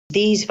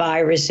These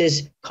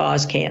viruses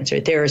cause cancer.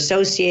 They're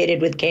associated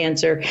with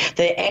cancer.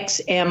 The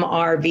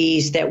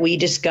XMRVs that we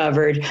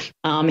discovered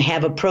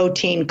have a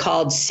protein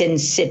called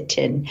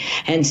syncytin.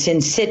 And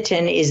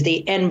syncytin is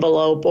the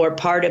envelope or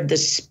part of the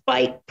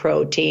spike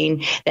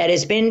protein that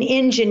has been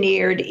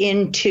engineered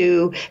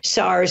into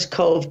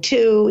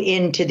SARS-CoV-2,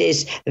 into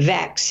this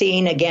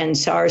vaccine. Again,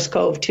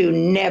 SARS-CoV-2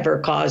 never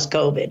caused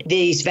COVID.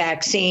 These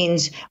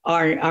vaccines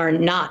are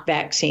not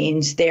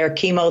vaccines. They're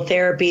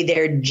chemotherapy,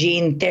 they're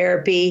gene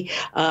therapy,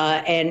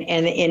 and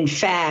in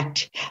fact,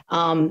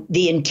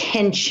 the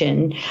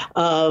intention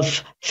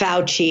of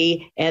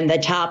Fauci and the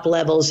top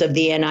levels of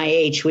the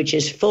NIH, which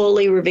is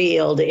fully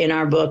revealed in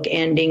our book,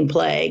 Ending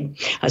Plague,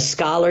 A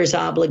Scholar's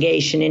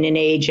Obligation in an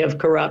Age of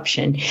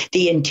Corruption.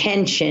 The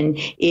intention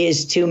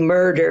is to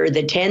murder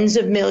the tens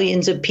of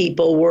millions of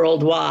people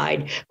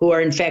worldwide who are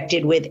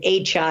infected with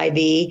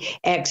HIV,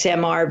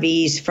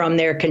 XMRVs from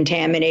their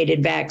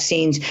contaminated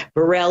vaccines,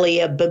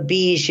 Borrelia,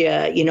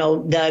 Babesia,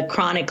 the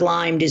chronic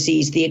Lyme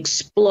disease, the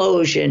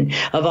explosion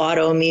of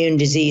autoimmune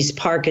disease,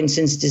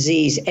 Parkinson's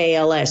disease,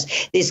 ALS.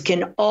 This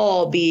can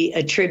all be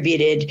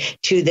attributed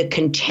to the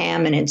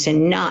contaminants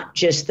and not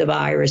just the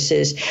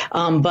viruses,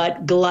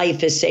 but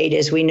glyphosate,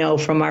 as we know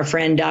from our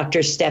friend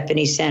Dr.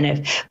 Stephanie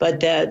Seneff.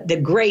 But the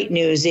great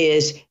news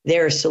is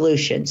there are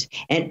solutions,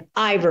 and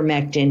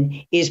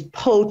ivermectin is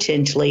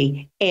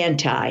potently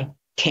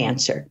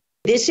anti-cancer.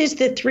 This is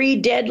the three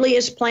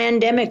deadliest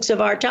pandemics of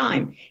our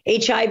time: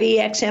 HIV,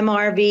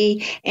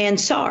 XMRV, and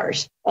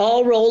SARS,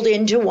 all rolled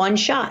into one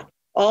shot.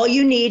 All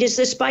you need is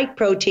the spike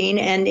protein,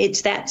 and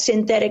it's that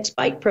synthetic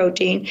spike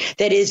protein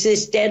that is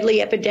this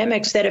deadly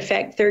epidemics that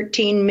affect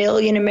 13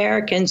 million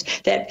Americans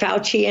that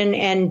Fauci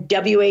and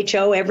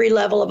WHO, every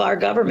level of our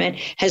government,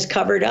 has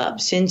covered up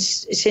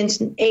since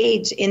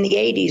AIDS in the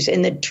 80s,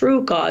 and the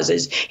true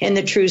causes and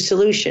the true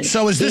solutions.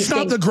 So is this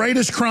not the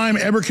greatest crime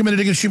ever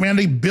committed against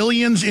humanity?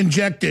 Billions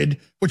injected,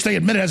 which they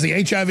admit has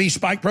the HIV,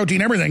 spike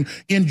protein, everything,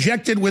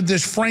 injected with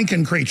this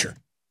Franken creature.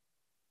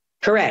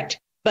 Correct.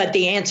 But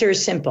the answer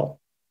is simple.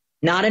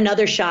 Not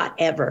another shot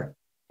ever.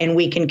 And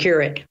we can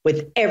cure it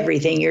with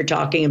everything you're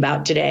talking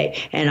about today.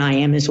 And I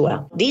am as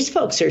well. These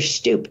folks are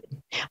stupid.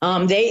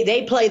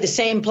 They play the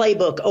same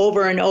playbook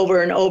over and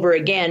over and over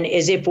again,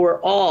 as if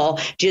we're all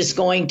just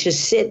going to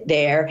sit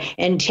there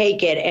and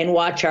take it and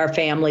watch our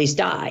families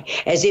die,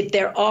 as if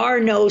there are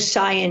no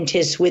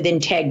scientists with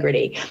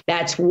integrity.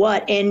 That's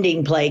what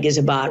Ending Plague is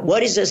about.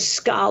 What is a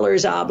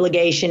scholar's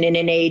obligation in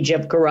an age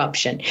of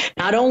corruption?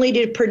 Not only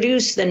to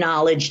produce the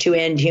knowledge to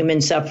end human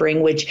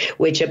suffering,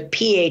 which a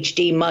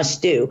PhD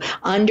must do.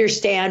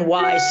 Understand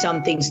why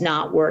something's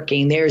not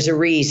working. There's a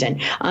reason.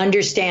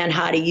 Understand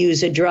how to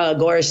use a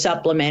drug or a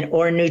supplement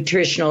or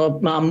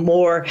nutritional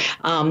more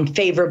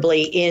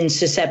favorably in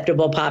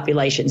susceptible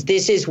populations.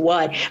 This is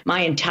what my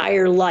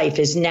entire life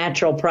is: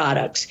 natural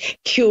products,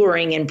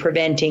 curing and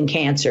preventing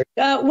cancer.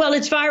 Well,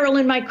 it's viral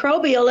and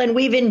microbial, and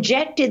we've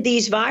injected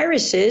these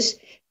viruses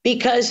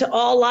because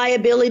all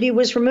liability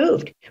was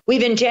removed.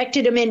 We've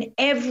injected them in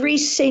every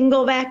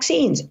single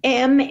vaccines,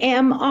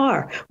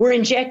 MMR. We're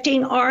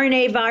injecting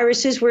RNA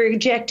viruses. We're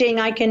injecting,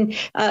 I can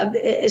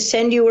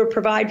send you or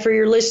provide for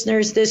your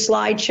listeners the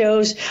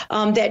slideshows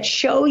that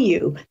show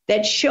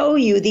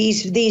you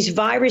these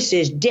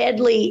viruses,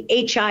 deadly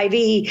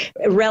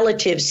HIV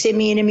relative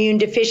simian immune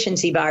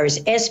deficiency virus,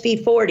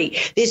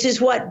 SV40. This is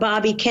what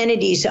Bobby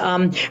Kennedy's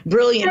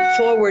brilliant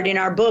foreword in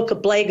our book, A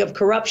Plague of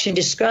Corruption,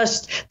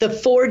 discussed the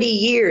 40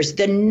 years,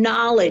 the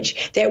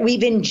knowledge that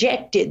we've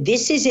injected.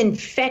 This is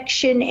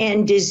infection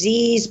and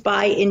disease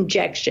by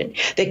injection.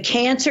 The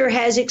cancer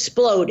has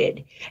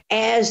exploded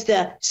as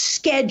the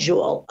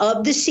schedule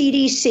of the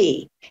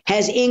CDC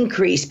has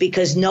increased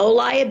because no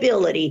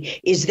liability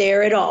is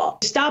there at all.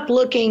 Stop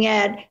looking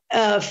at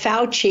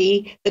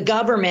Fauci, the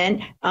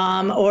government,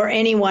 or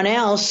anyone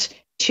else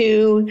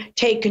to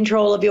take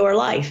control of your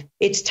life.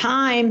 It's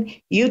time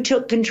you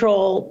took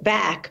control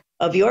back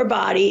of your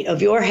body, of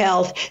your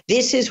health.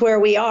 This is where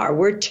we are.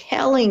 We're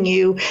telling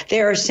you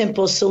there are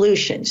simple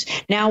solutions.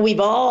 Now we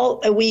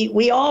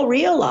all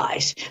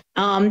realize,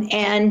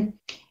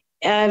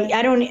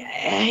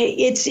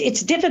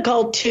 it's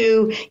difficult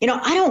to,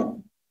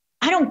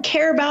 I don't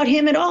care about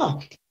him at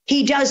all.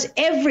 He does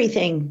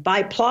everything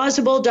by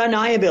plausible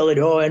deniability.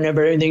 Oh, I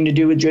never had anything to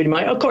do with Judy.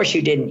 Of course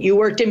you didn't. You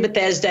worked in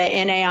Bethesda,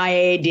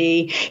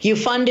 NIAID. You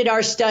funded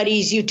our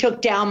studies. You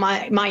took down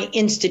my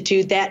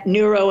institute, that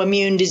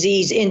Neuroimmune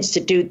Disease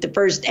Institute, the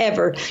first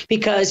ever,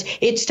 because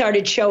it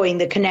started showing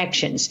the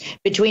connections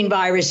between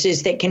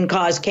viruses that can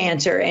cause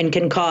cancer and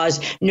can cause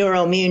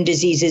neuroimmune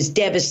diseases,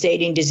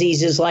 devastating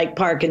diseases like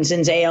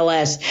Parkinson's,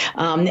 ALS,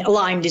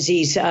 Lyme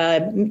disease,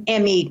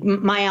 ME,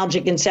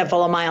 myalgic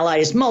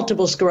encephalomyelitis,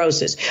 multiple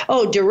sclerosis.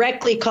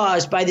 Directly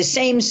caused by the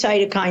same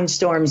cytokine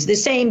storms, the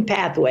same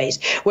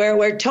pathways,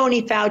 where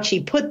Tony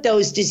Fauci put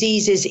those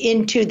diseases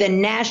into the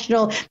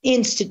National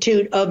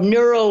Institute of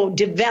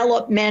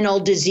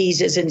Neurodevelopmental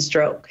Diseases and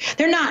Stroke.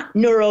 They're not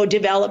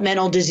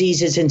neurodevelopmental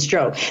diseases and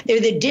stroke. They're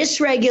the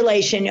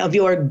dysregulation of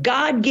your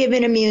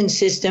God-given immune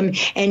system,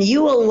 and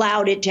you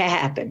allowed it to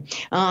happen.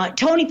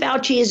 Tony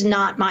Fauci is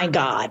not my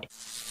God.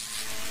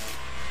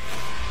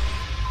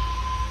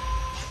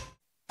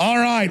 All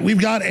right,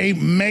 we've got a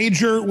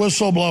major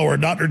whistleblower,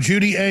 Dr.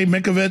 Judy A.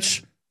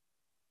 Mitoviks,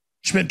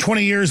 spent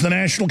 20 years at the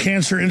National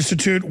Cancer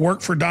Institute,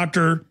 worked for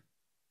Dr.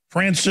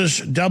 Francis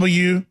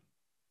W.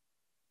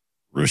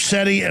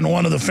 Ruscetti and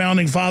one of the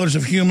founding fathers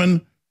of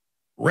human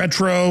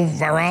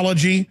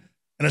retrovirology,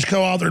 and has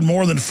co-authored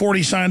more than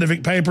 40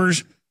 scientific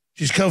papers.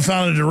 She's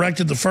co-founded and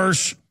directed the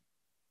first,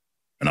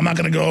 and I'm not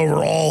going to go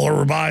over all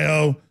her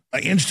bio,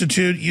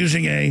 institute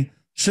using a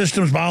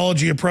systems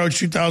biology approach,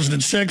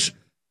 2006.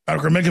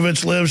 Dr.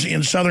 Mitoviks lives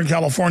in Southern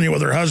California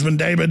with her husband,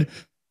 David.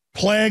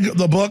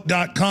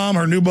 PlagueTheBook.com.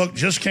 Her new book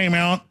just came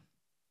out,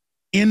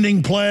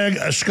 Ending Plague,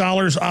 A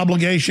Scholar's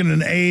Obligation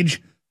in an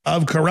Age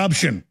of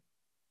Corruption.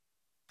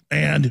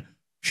 And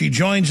she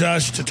joins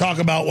us to talk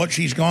about what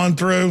she's gone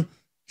through.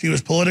 She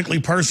was politically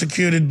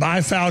persecuted by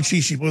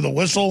Fauci. She blew the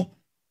whistle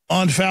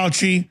on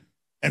Fauci.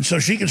 And so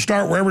she can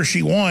start wherever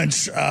she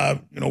wants,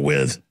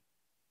 with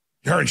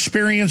her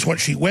experience, what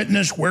she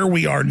witnessed, where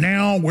we are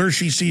now, where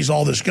she sees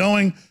all this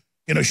going.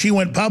 She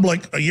went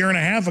public a year and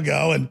a half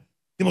ago, and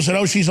people said,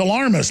 oh, she's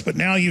alarmist. But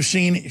now you've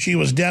seen she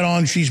was dead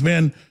on. She's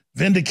been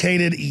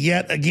vindicated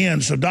yet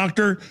again. So,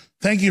 Doctor,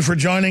 thank you for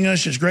joining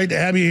us. It's great to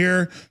have you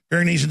here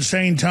during these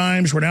insane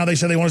times where now they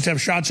say they want us to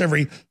have shots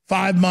every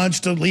 5 months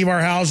to leave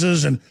our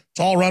houses, and it's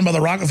all run by the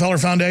Rockefeller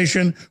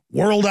Foundation.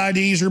 World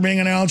IDs are being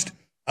announced.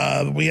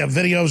 We have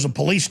videos of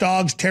police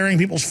dogs tearing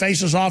people's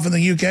faces off in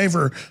the UK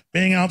for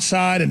being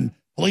outside, and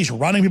police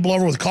running people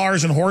over with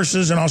cars and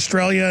horses in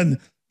Australia and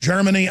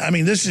Germany. I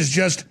mean, this is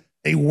just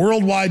a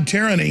worldwide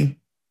tyranny.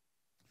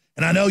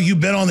 And I know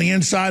you've been on the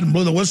inside and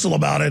blew the whistle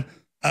about it.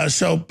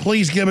 So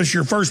please give us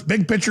your first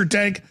big picture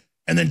take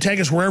and then take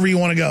us wherever you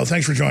want to go.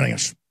 Thanks for joining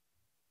us.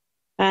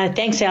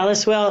 Thanks,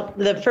 Alice. Well,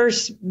 the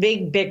first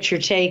big picture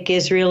take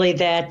is really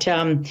that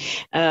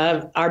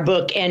our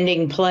book,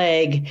 Ending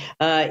Plague,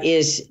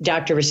 is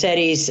Dr.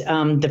 Ruscetti's,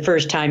 the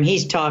first time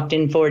he's talked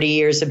in 40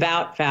 years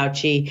about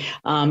Fauci,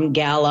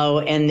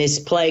 Gallo, and this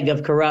plague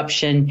of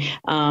corruption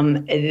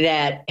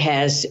that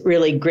has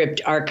really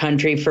gripped our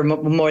country for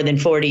more than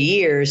 40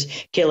 years,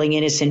 killing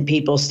innocent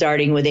people,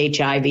 starting with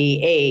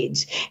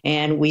HIV/AIDS.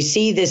 And we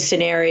see this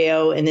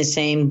scenario and the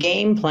same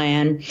game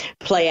plan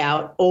play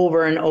out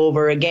over and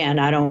over again.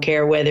 I don't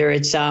care whether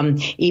it's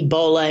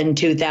Ebola in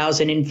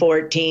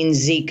 2014,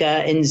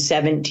 Zika in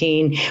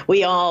 17.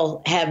 We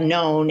all have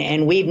known,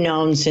 and we've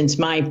known since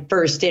my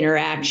first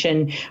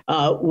interaction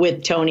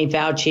with Tony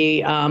Fauci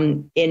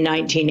in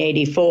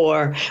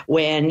 1984,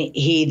 when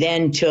he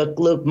then took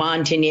Luc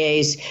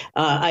Montagnier's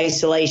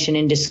isolation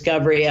and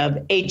discovery of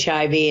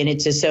HIV and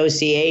its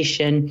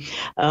association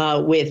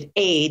with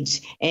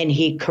AIDS, and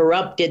he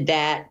corrupted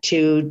that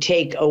to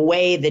take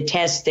away the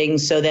testing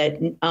so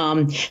that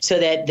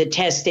the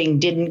testing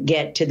didn't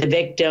get to the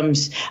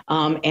victims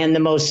and the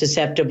most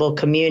susceptible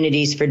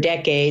communities for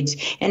decades.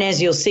 And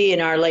as you'll see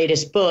in our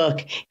latest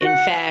book, in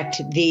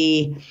fact,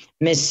 the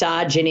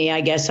misogyny,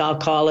 I guess I'll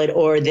call it,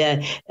 or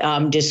the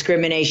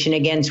discrimination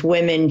against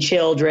women,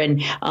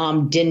 children,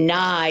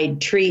 denied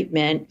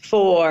treatment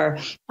for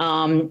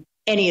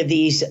any of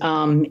these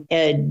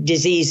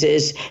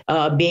diseases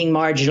being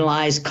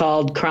marginalized,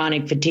 called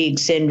chronic fatigue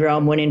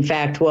syndrome, when in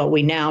fact what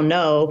we now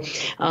know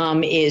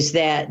is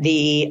that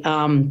the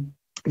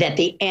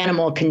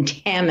animal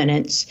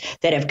contaminants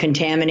that have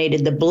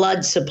contaminated the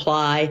blood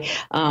supply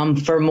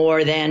for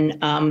more than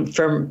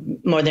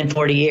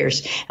 40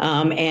 years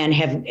and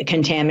have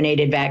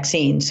contaminated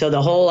vaccines. So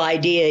the whole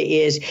idea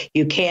is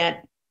you can't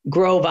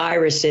grow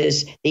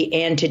viruses, the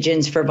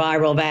antigens for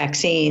viral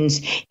vaccines,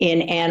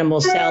 in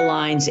animal cell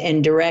lines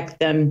and inject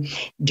them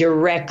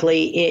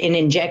directly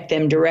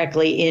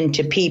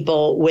into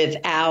people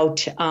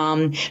without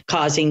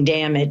causing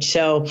damage.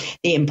 So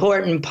the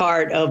important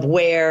part of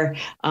where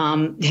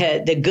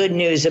the good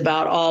news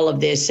about all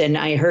of this, and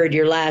I heard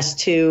your last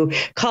two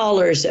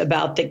callers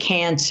about the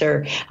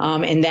cancer,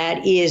 and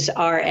that is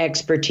our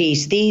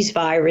expertise. These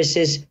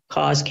viruses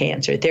cause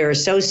cancer. They're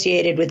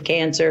associated with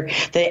cancer.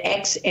 The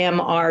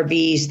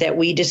XMRVs that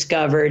we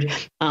discovered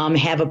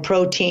have a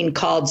protein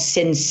called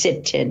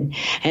syncytin,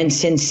 and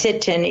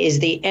syncytin is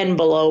the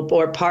envelope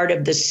or part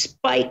of the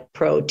spike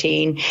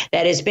protein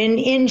that has been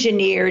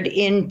engineered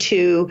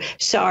into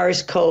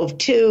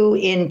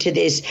SARS-CoV-2, into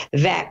this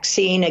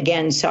vaccine.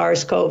 Again,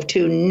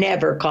 SARS-CoV-2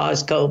 never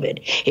caused COVID.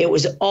 It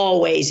was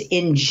always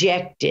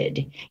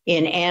injected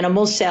in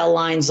animal cell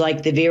lines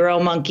like the Vero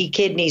monkey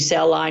kidney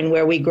cell line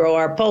where we grow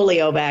our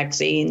polio vaccines,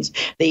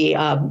 the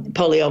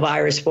polio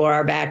virus for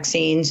our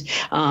vaccines,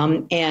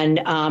 and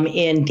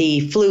in the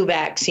flu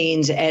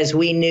vaccines, as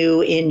we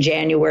knew in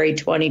January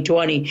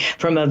 2020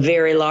 from a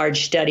very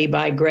large study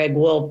by Greg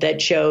Wolf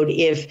that showed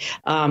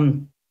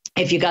showed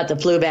if you got the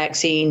flu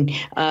vaccine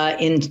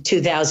in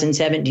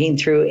 2017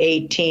 through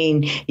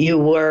 18, you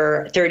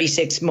were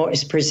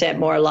 36%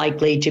 more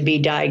likely to be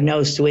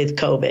diagnosed with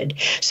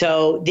COVID.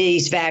 So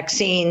these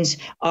vaccines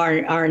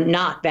are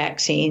not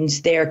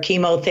vaccines. They're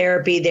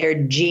chemotherapy,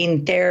 they're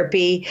gene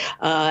therapy.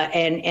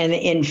 And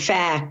in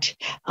fact,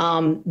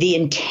 the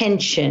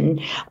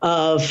intention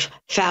of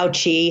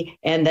Fauci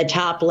and the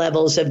top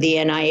levels of the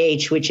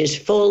NIH, which is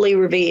fully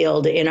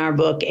revealed in our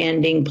book,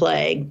 Ending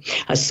Plague,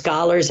 A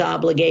Scholar's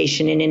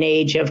Obligation in an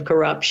Age of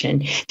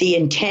Corruption. The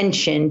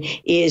intention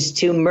is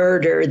to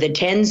murder the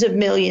tens of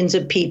millions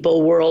of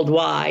people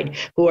worldwide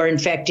who are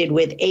infected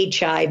with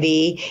HIV,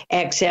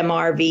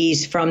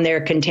 XMRVs from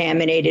their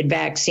contaminated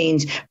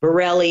vaccines,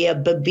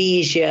 Borrelia,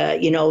 Babesia,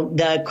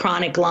 the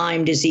chronic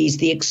Lyme disease,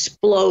 the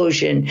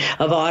explosion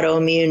of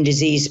autoimmune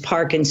disease,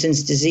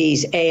 Parkinson's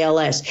disease,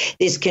 ALS.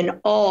 This can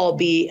all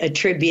be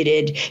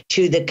attributed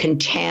to the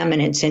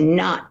contaminants and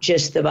not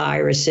just the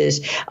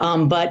viruses,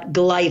 but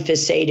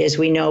glyphosate, as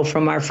we know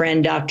from our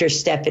friend Dr.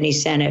 Stephanie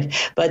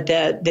Seneff. But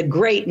the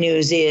great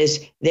news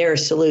is there are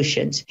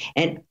solutions,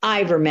 and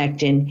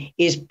ivermectin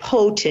is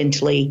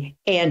potently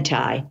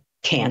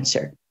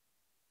anti-cancer.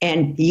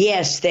 And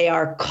yes, they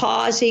are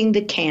causing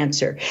the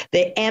cancer.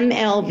 The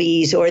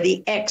MLVs or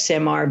the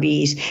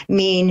XMRVs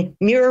mean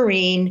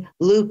murine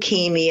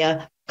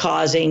leukemia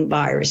causing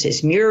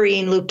viruses,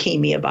 murine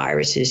leukemia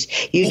viruses.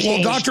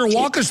 Well, doctor,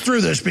 walk us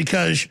through this,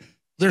 because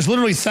there's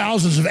literally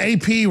thousands of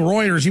AP,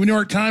 Reuters, even New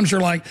York Times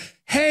are like,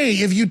 hey,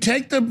 if you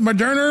take the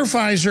Moderna or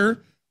Pfizer,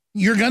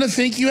 you're going to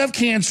think you have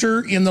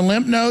cancer in the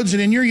lymph nodes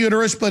and in your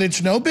uterus, but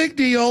it's no big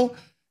deal.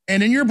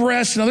 And in your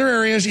breasts and other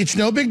areas, it's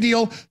no big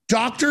deal.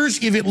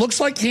 Doctors, if it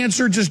looks like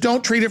cancer, just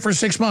don't treat it for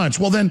 6 months.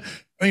 Well, then,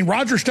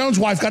 Roger Stone's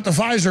wife got the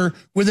Pfizer.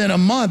 Within a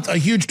month, a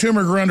huge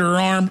tumor grew under her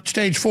arm,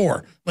 stage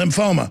 4,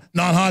 lymphoma,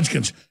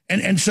 non-Hodgkin's.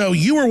 And so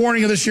you were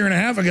warning of this 1.5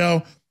 years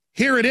ago.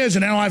 Here it is.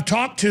 And now I've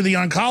talked to the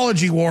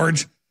oncology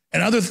wards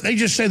and they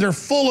just say they're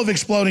full of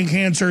exploding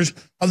cancers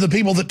of the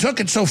people that took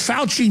it. So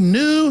Fauci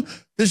knew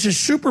this is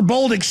super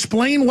bold.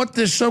 Explain what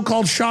this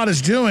so-called shot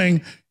is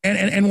doing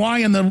and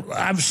why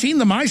I've seen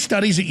the mice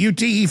studies at UT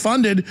he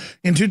funded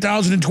in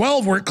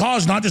 2012 where it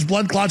caused not just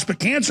blood clots but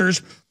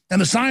cancers. And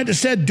the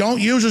scientist said,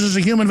 don't use this as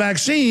a human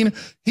vaccine.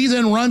 He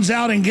then runs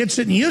out and gets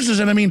it and uses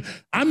it.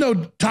 I'm no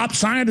top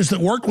scientist that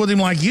worked with him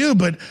like you,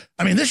 but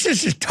this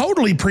is just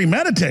totally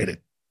premeditated.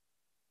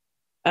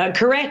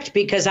 Correct,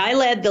 because I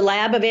led the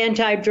lab of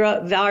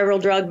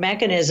antiviral drug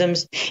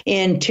mechanisms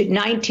in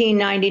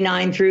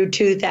 1999 through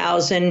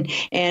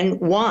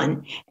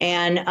 2001.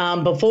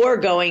 And before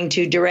going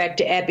to direct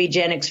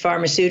Epigenics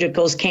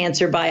Pharmaceuticals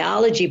cancer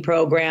biology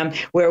program,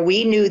 where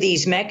we knew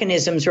these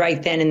mechanisms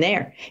right then and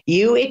there.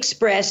 You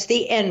express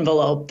the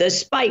envelope, the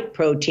spike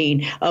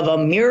protein of a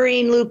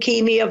murine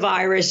leukemia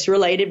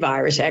virus-related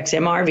virus,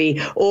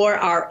 XMRV, or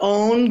our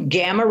own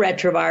gamma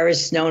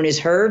retrovirus known as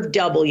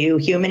HERV-W,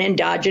 human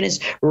endogenous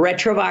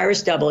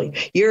retrovirus W.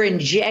 You're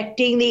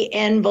injecting the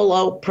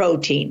envelope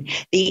protein.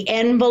 The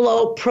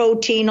envelope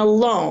protein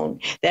alone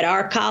that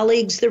our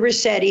colleagues, the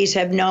Rossettis,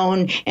 have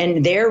known,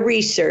 and their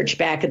research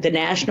back at the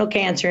National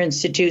Cancer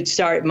Institute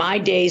my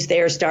days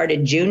there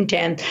started June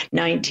 10th,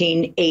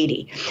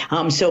 1980.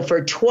 So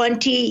for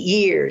 20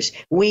 years,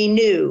 we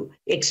knew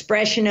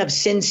expression of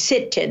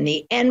syncytin,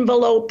 the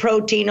envelope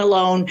protein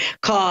alone,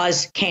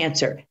 cause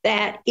cancer.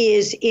 That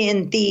is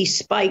in the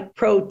spike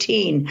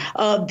protein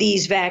of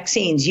these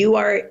vaccines. You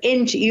are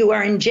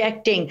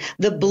injecting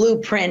the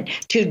blueprint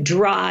to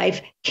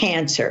drive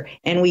cancer,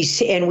 and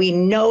we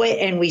know it,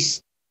 and we've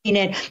seen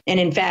it. And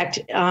in fact,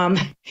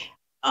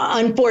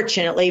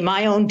 unfortunately,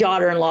 my own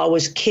daughter-in-law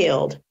was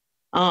killed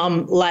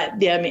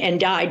and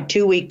died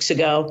 2 weeks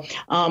ago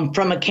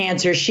from a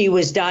cancer she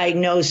was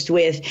diagnosed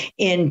with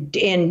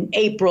in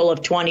April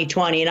of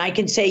 2020. And I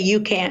can say you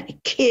can't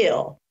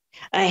kill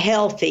a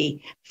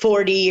healthy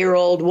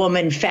 40-year-old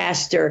woman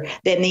faster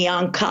than the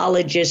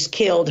oncologist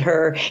killed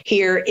her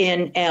here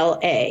in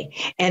LA.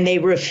 And they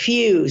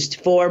refused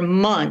for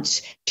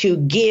months to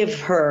give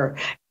her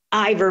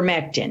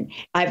ivermectin.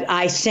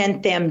 I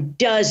sent them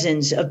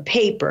dozens of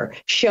papers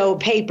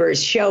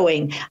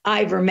showing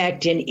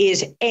ivermectin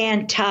is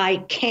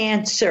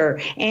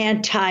anti-cancer,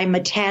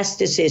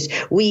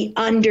 anti-metastasis. We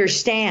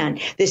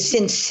understand the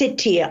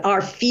syncytia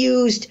are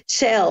fused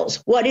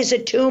cells. What is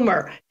a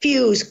tumor?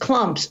 Fused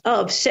clumps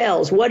of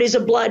cells. What is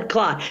a blood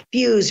clot?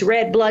 Fused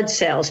red blood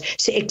cells.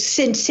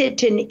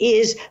 Syncytin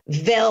is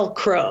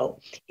Velcro.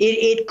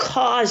 It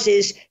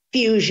causes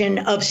fusion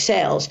of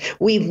cells.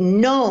 We've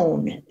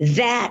known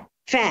that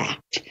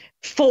fact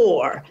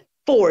for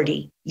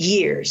 40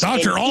 years.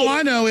 Doctor, all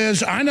I know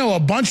is I know a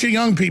bunch of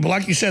young people,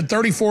 like you said,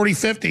 30, 40,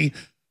 50.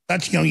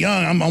 That's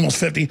young. I'm almost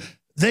 50.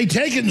 They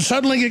take it and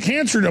suddenly get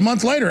cancer a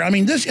month later.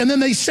 And then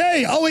they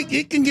say, oh,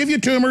 it can give you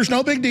tumors.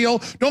 No big deal.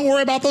 Don't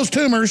worry about those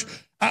tumors.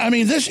 I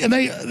mean, this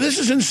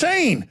is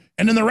insane.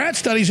 And in the rat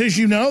studies, as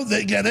you know,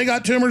 they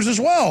got tumors as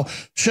well.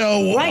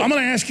 So I'm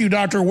going to ask you,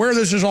 Doctor, where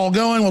this is all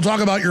going. We'll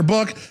talk about your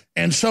book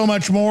and so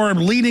much more.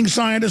 Leading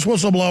scientist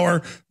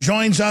whistleblower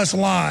joins us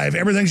live.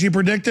 Everything she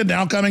predicted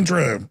now coming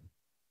true.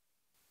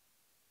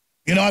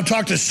 You know, I've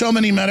talked to so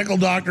many medical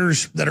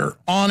doctors that are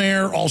on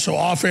air, also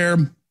off air.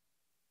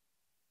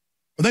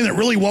 The thing that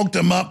really woke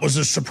them up was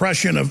the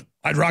suppression of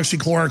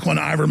hydroxychloroquine,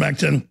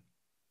 ivermectin.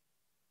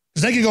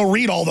 Because they could go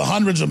read all the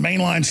hundreds of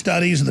mainline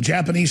studies and the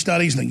Japanese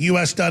studies and the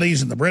U.S.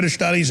 studies and the British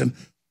studies and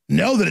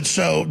know that it's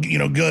so,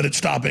 good at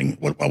stopping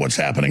what's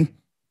happening.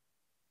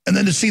 And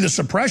then to see the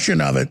suppression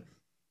of it.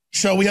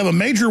 So we have a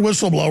major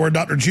whistleblower,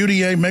 Dr. Judy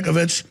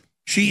Mitoviks.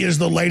 She is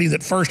the lady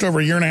that first, over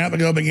a year and a half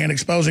ago, began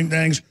exposing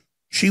things.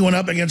 She went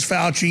up against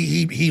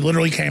Fauci. He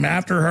literally came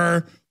after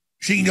her.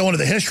 She can go into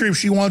the history if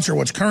she wants, or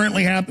what's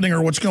currently happening,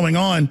 or what's going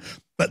on.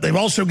 But they've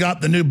also got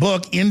the new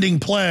book, Ending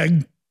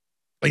Plague,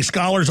 A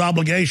Scholar's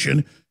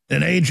Obligation in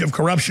an Age of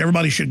Corruption.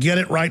 Everybody should get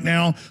it right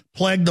now,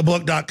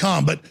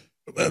 plaguethebook.com. But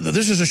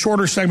this is a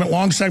shorter segment.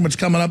 Long segment's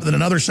coming up, then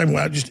another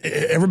segment.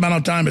 Every amount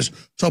of time is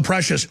so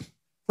precious.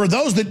 For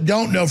those that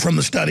don't know from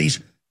the studies,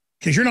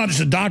 because you're not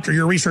just a doctor,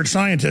 you're a research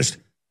scientist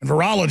and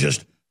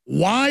virologist,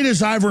 why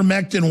does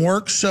ivermectin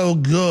work so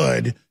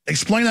good?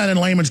 Explain that in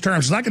layman's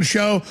terms. So I can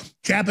show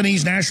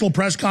Japanese national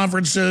press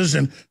conferences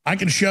and I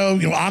can show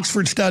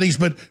Oxford studies,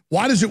 but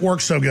why does it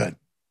work so good?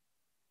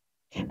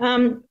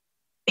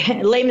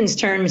 Layman's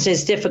terms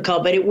is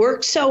difficult, but it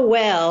works so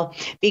well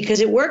because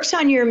it works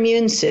on your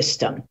immune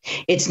system.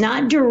 It's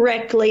not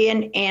directly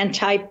an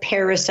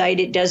anti-parasite.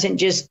 It doesn't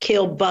just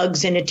kill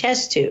bugs in a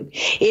test tube.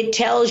 It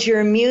tells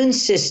your immune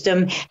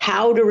system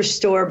how to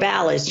restore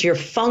balance, your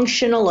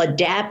functional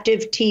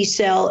adaptive T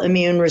cell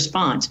immune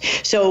response.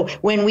 So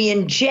when we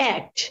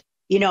inject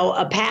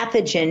a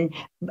pathogen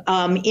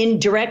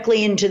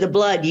directly into the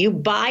blood, you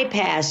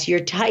bypass your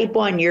type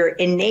 1, your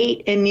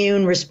innate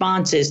immune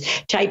responses,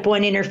 type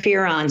 1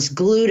 interferons,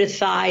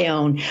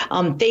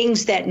 glutathione,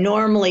 things that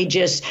normally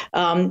just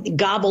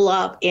gobble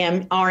up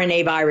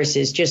RNA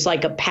viruses, just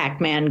like a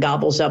Pac-Man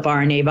gobbles up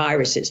RNA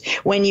viruses.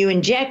 When you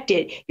inject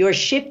it, you're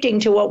shifting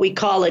to what we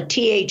call a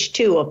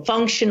Th2, a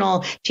functional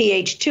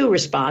Th2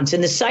 response,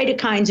 and the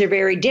cytokines are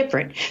very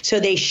different. So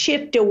they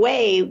shift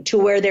away to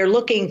where they're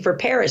looking for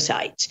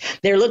parasites.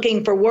 They're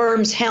looking for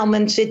worms,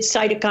 helminths. It's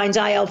cytokines,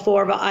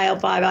 IL-4,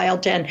 IL-5,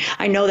 IL-10.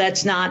 I know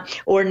that's not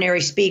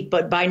ordinary speak,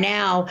 but by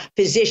now,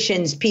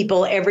 physicians,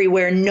 people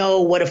everywhere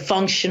know what a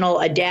functional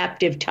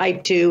adaptive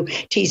type 2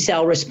 T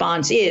cell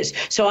response is.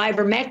 So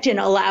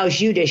ivermectin allows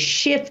you to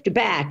shift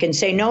back and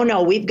say,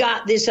 no, we've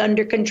got this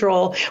under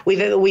control.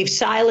 We've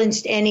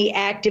silenced any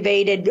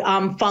activated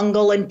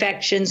fungal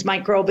infections,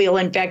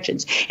 microbial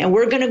infections, and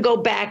we're going to go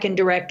back and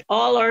direct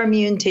all our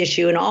immune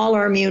tissue and all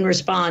our immune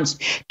response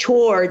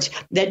towards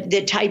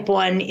the type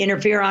 1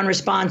 interferon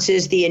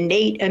responses, the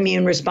innate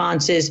immune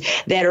responses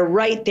that are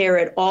right there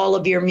at all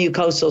of your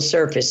mucosal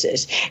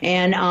surfaces.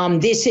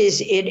 And this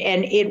is it,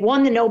 and it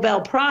won the Nobel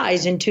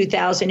Prize in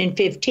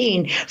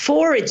 2015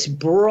 for its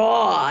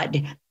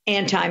broad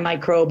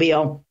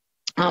antimicrobial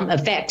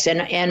effects.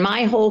 And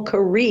my whole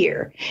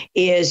career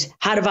is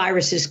how do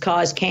viruses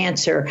cause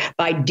cancer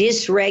by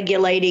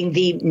dysregulating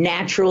the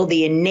natural,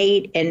 the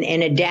innate and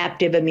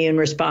adaptive immune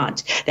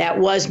response. That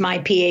was my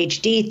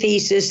PhD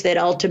thesis that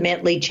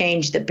ultimately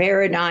changed the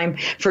paradigm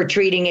for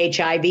treating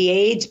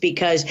HIV/AIDS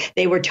because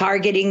they were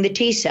targeting the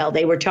T cell.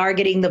 They were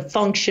targeting the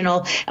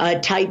functional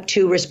type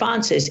 2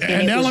 responses.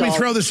 And now let me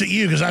throw this at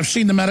you because I've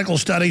seen the medical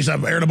studies.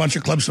 I've aired a bunch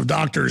of clips of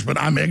doctors, but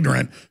I'm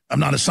ignorant. I'm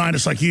not a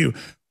scientist like you.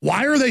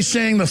 Why are they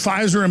saying the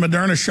Pfizer and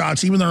Moderna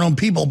shots, even their own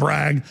people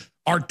brag,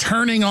 are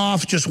turning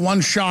off just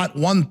one shot,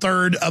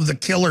 1/3 of the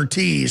killer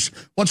Ts?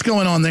 What's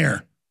going on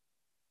there?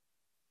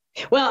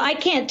 Well, I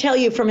can't tell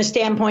you from a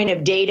standpoint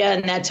of data,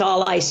 and that's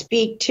all I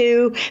speak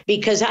to,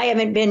 because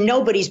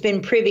nobody's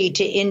been privy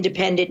to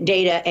independent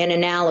data and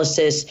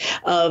analysis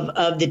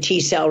of the T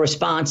cell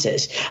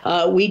responses.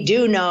 We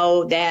do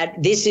know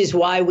that this is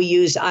why we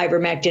use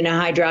ivermectin and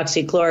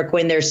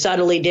hydroxychloroquine. They're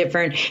subtly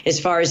different as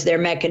far as their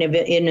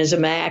mechanism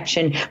of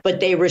action, but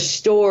they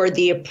restore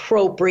the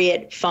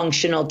appropriate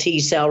functional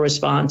T cell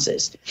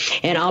responses.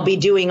 And I'll be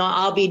giving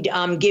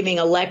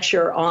a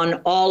lecture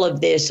on all of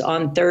this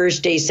on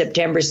Thursday,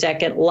 September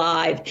 2nd,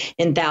 live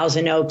in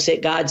Thousand Oaks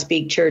at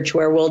Godspeak Church,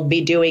 where we'll be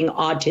doing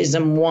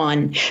Autism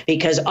 1,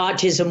 because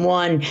Autism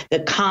 1, the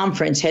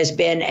conference, has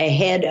been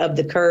ahead of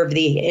the curve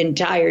the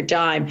entire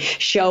time,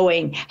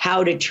 showing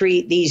how to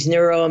treat these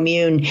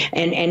neuroimmune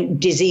and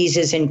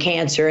diseases and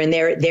cancer, and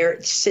they're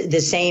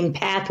the same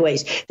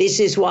pathways.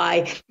 This is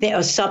why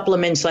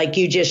supplements like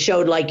you just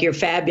showed, like your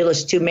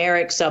fabulous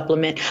turmeric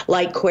supplement,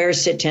 like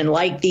quercetin,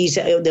 like these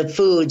the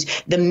foods,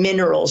 the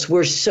minerals,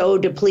 we're so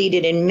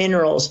depleted in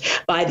minerals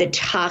by the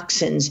time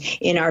toxins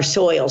in our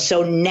soil.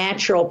 So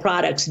natural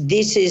products.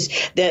 This is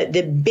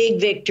the big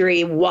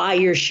victory, why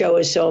your show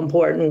is so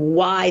important,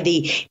 why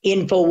the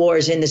info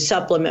wars and the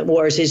supplement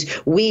wars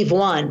is we've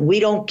won. We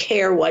don't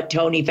care what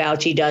Tony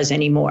Fauci does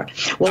anymore.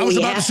 I was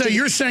about to say,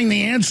 you're saying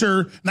the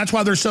answer, and that's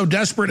why they're so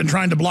desperate and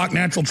trying to block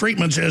natural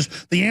treatments, is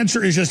the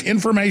answer is just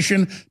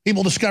information,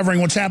 people discovering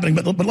what's happening.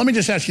 But let me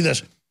just ask you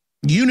this.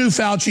 You knew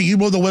Fauci, you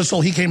blew the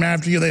whistle, he came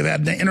after you, they've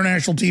had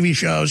international TV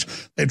shows,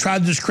 they've tried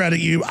to discredit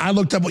you. I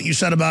looked up what you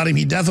said about him.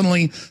 He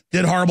definitely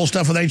did horrible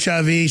stuff with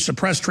HIV,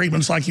 suppressed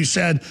treatments like you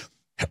said.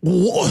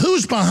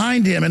 Who's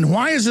behind him, and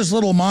why is this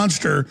little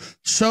monster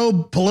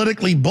so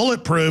politically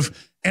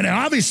bulletproof? And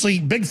obviously,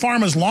 Big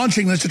Pharma's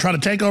launching this to try to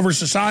take over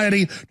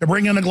society, to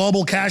bring in a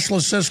global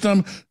cashless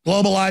system,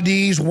 global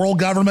IDs, world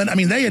government. I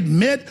mean, they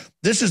admit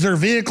this is their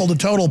vehicle to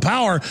total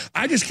power.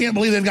 I just can't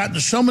believe they've gotten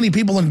so many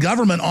people in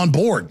government on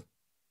board.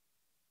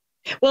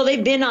 Well,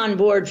 they've been on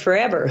board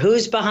forever.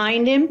 Who's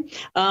behind him?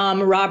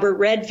 Robert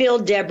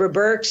Redfield, Deborah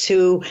Birx,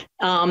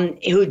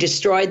 who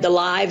destroyed the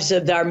lives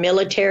of our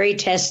military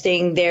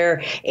testing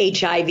their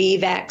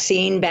HIV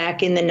vaccine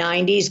back in the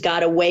 90s,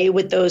 got away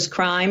with those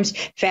crimes,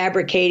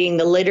 fabricating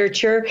the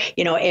literature,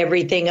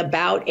 everything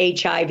about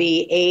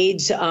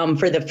HIV/AIDS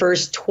for the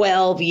first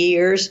 12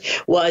 years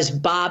was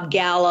Bob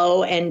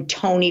Gallo and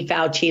Tony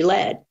Fauci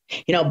led.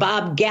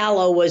 Bob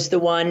Gallo was the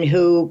one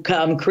who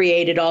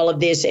created all of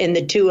this, and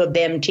the two of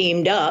them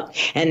teamed up,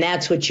 and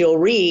that's what you'll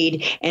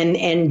read,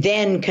 and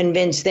then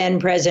convinced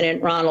then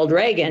President Ronald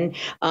Reagan,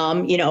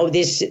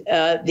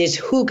 this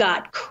who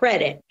got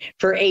credit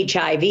for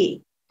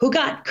HIV. Who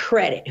got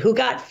credit? Who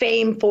got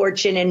fame,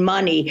 fortune, and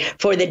money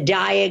for the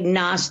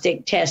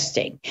diagnostic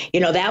testing?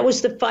 That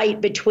was the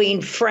fight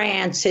between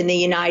France and the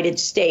United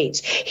States.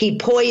 He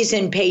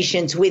poisoned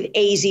patients with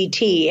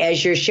AZT,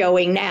 as you're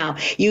showing now,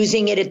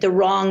 using it at the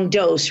wrong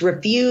dose,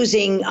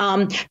 refusing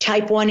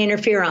type 1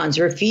 interferons,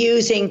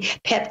 refusing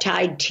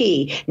peptide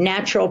T,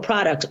 natural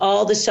products,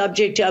 all the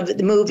subject of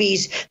the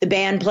movies the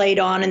band played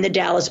on in the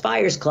Dallas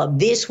Buyers Club.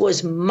 This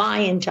was my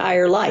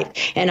entire life.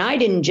 And I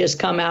didn't just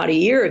come out a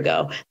year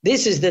ago.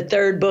 This is the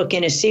third book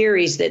in a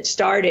series that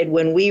started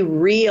when we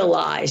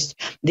realized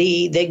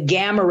the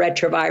gamma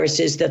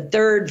retroviruses, the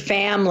third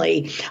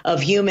family of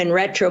human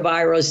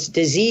retrovirus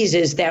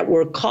diseases that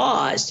were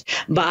caused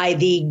by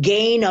the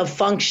gain of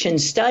function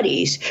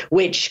studies,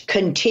 which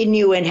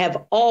continue and have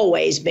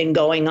always been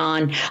going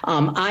on.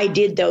 I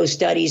did those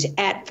studies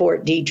at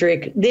Fort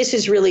Detrick. This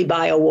is really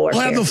biowarfare.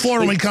 We'll have the floor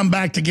when we come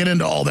back to get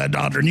into all that,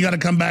 Doctor. And you got to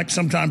come back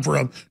sometime for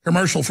a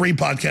commercial-free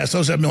podcast.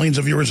 Those have millions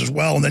of viewers as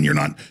well, and then you're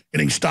not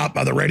getting stopped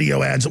by the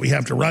radio ads that we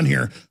have to run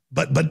here.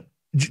 But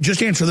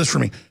just answer this for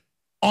me.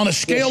 On a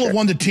scale of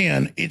 1 to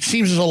 10, it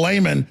seems as a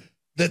layman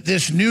that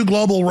this new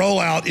global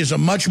rollout is a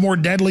much more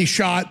deadly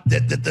shot,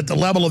 that the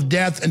level of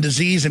death and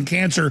disease and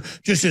cancer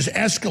just is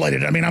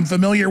escalated. I mean, I'm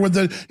familiar with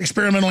the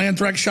experimental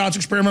anthrax shots,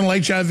 experimental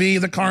HIV,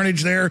 the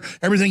carnage there,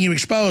 everything you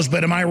exposed.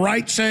 But am I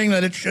right saying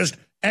that it's just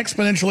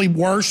exponentially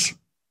worse?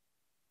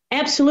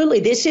 Absolutely.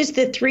 This is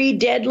the 3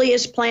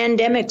 deadliest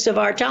pandemics of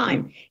our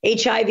time: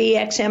 HIV,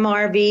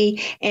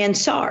 XMRV, and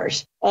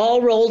SARS,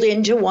 all rolled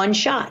into one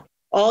shot.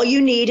 All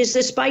you need is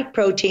the spike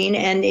protein,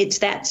 and it's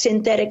that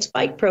synthetic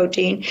spike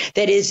protein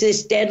that is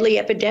this deadly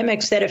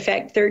epidemics that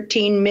affect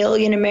 13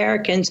 million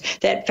Americans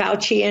that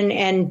Fauci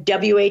and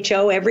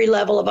WHO, every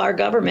level of our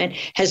government,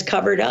 has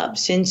covered up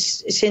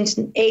since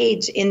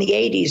AIDS in the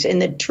 80s, and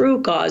the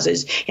true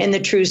causes and the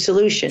true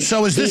solution.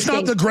 So is this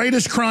not the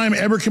greatest crime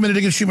ever committed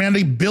against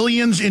humanity?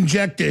 Billions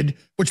injected,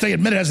 which they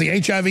admit has the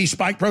HIV,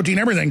 spike protein,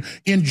 everything,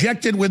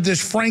 injected with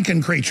this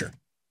Franken creature.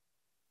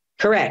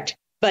 Correct.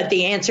 But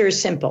the answer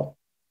is simple.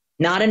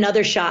 Not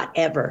another shot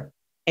ever.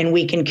 And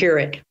we can cure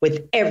it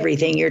with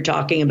everything you're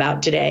talking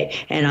about today.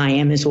 And I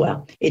am as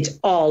well. It's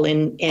all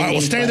in. All right,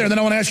 well, stay there. Then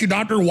I want to ask you,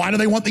 Doctor, why do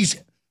they want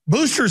these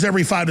boosters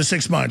every 5 to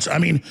 6 months? I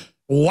mean,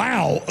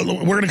 wow.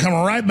 We're going to come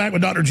right back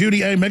with Dr.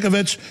 Judy A.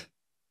 Mitoviks.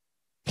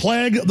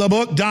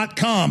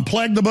 PlagueTheBook.com.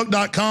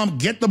 PlagueTheBook.com.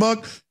 Get the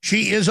book.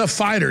 She is a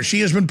fighter.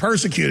 She has been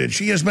persecuted.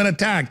 She has been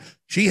attacked.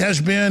 She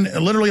has been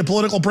literally a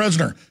political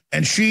prisoner.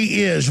 And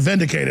she is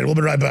vindicated. We'll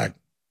be right back.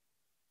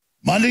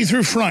 Monday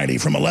through Friday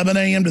from 11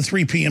 a.m. to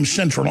 3 p.m.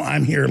 Central,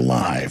 I'm here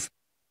live.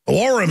 The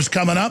War Room's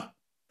coming up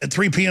at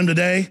 3 p.m.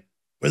 today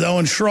with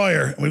Owen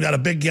Schroyer. We've got a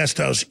big guest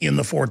host in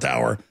the 4th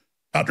hour.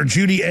 Dr.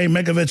 Judy A.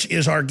 Mitoviks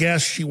is our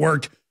guest. She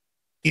worked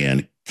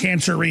in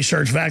cancer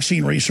research,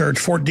 vaccine research,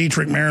 Fort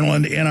Detrick,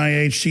 Maryland,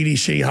 NIH,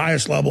 CDC,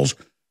 highest levels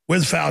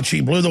with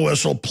Fauci, blew the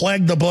whistle.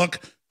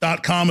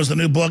 PlagueTheBook.com is the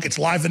new book. It's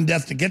life and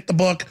death to get the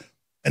book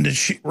and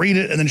to read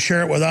it and then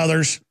share it with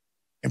others.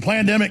 And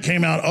Plandemic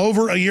came out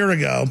over a year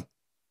ago.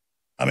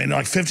 I mean,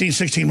 like 15,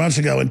 16 months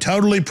ago, and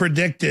totally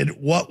predicted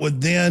what would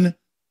then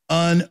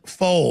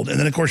unfold. And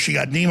then, of course, she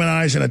got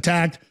demonized and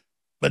attacked.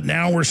 But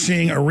now we're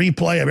seeing a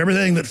replay of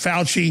everything that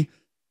Fauci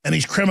and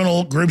these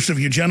criminal groups of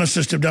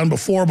eugenicists have done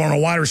before, but on a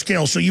wider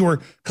scale. So you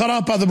were cut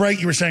off by the break.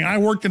 You were saying, I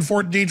worked in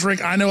Fort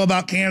Detrick. I know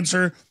about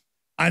cancer.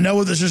 I know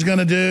what this is going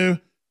to do.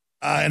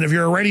 And if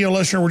you're a radio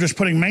listener, we're just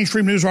putting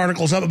mainstream news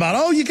articles up about,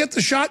 oh, you get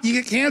the shot, you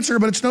get cancer,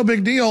 but it's no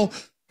big deal.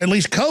 at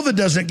least COVID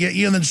doesn't get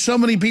you. And then so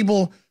many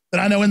people that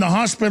I know in the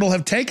hospital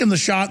have taken the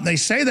shot and they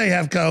say they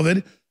have COVID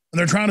and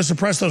they're trying to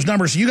suppress those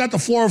numbers. So you got the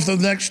floor for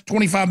the next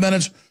 25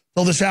 minutes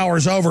till this hour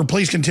is over.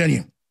 Please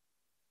continue.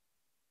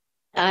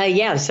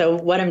 Yeah, so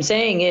what I'm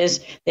saying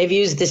is they've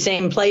used the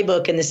same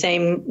playbook and the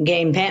same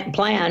game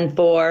plan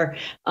for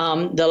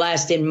the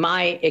last, in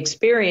my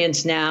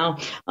experience now,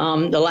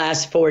 the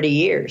last 40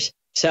 years.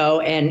 So,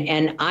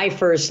 and I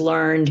first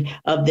learned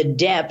of the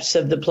depths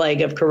of the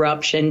plague of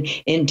corruption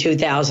in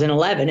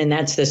 2011, and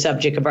that's the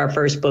subject of our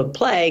first book,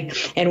 Plague.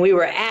 And we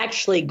were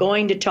actually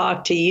going to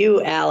talk to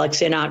you,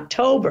 Alex, in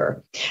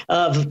October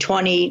of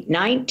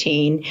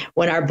 2019,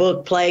 when our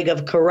book, Plague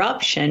of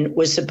Corruption,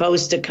 was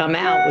supposed to come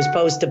out, was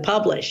supposed to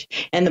publish.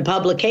 And the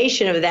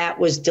publication of that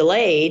was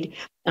delayed.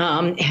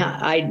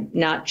 I'm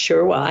not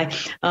sure why,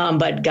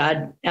 but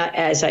God,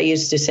 as I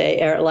used to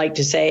say, or like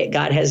to say,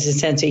 God has a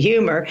sense of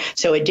humor.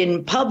 So it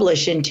didn't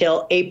publish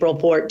until April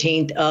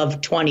 14th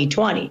of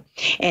 2020.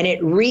 And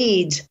it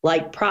reads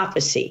like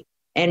prophecy.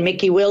 And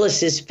Mickey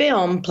Willis's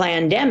film,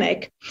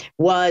 Plandemic,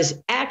 was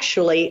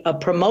actually a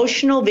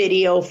promotional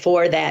video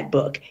for that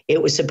book.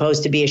 It was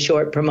supposed to be a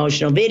short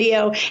promotional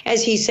video.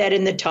 As he said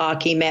in the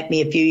talk, he met me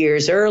a few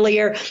years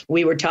earlier.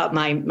 We were taught,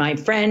 my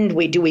friend,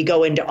 we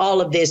go into all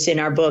of this in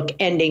our book,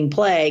 Ending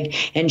Plague,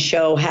 and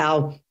show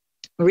how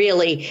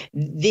really,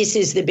 this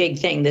is the big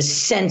thing, the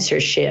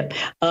censorship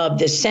of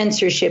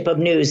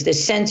news, the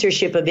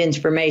censorship of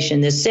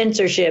information, the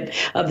censorship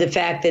of the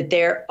fact that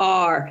there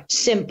are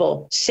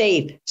simple,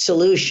 safe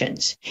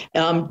solutions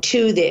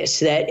to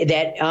this,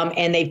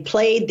 and they've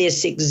played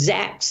this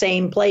exact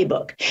same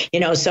playbook.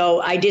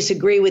 So I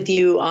disagree with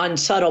you on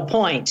subtle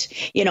points.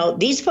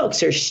 These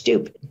folks are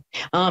stupid.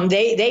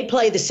 They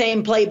play the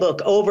same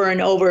playbook over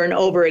and over and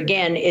over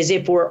again, as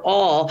if we're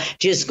all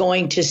just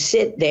going to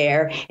sit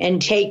there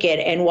and take it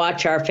and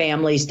watch our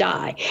families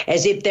die,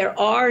 as if there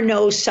are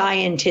no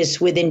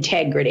scientists with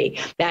integrity.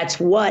 That's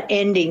what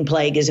Ending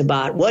Plague is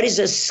about. What is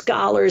a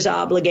scholar's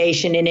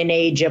obligation in an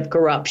age of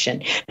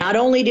corruption? Not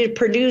only to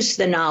produce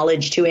the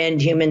knowledge to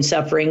end human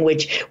suffering,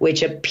 which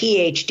a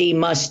PhD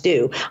must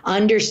do,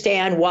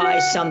 understand why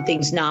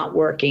something's not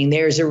working.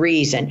 There's a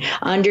reason.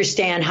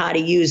 Understand how to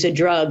use a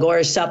drug or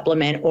a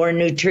supplement or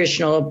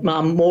nutritional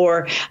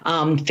more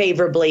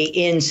favorably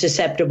in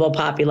susceptible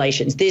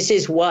populations. This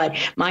is what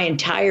my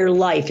entire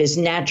life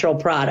is, natural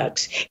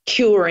products,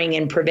 curing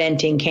and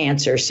preventing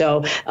cancer.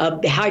 So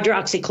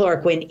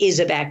hydroxychloroquine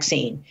is a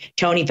vaccine.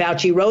 Tony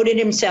Fauci wrote it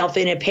himself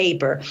in a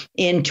paper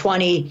in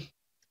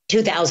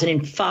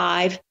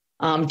 2005.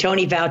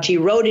 Tony Fauci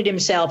wrote it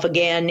himself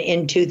again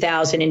in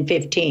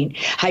 2015.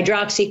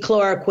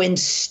 Hydroxychloroquine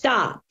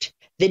stopped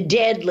the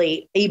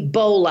deadly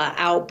Ebola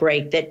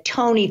outbreak that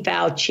Tony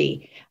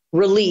Fauci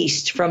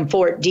released from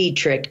Fort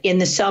Detrick in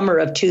the summer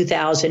of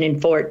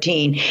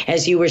 2014,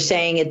 as you were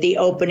saying at the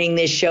opening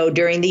this show,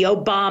 during the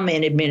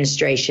Obama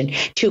administration,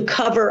 to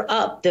cover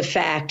up the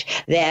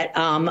fact that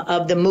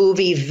of the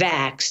movie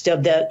Vaxxed,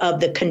 of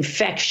the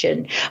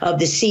confection of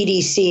the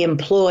CDC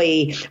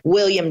employee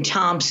William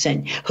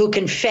Thompson, who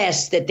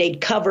confessed that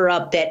they'd cover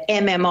up that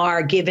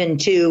MMR given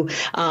to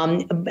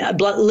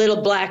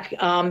little Black,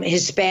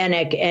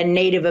 Hispanic, and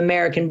Native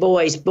American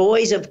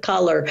boys of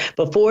color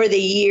before the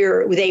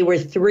year they were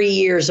 3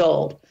 years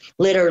old,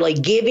 literally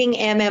giving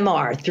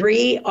MMR,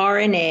 3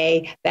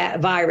 RNA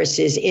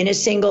viruses in a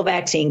single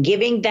vaccine,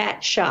 giving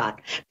that shot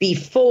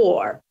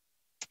before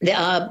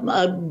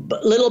the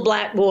little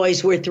Black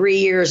boys were 3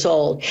 years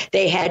old.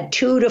 They had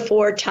 2 to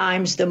 4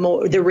 times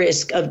the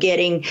risk of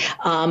getting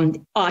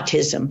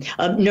autism,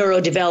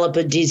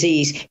 neurodevelopmental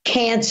disease,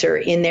 cancer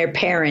in their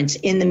parents,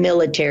 in the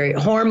military,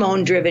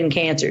 hormone-driven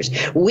cancers.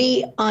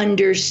 We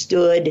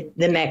understood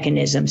the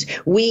mechanisms.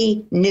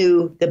 We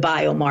knew the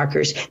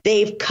biomarkers.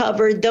 They've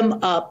covered them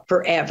up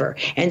forever.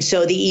 And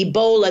so the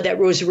Ebola that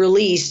was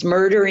released,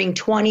 murdering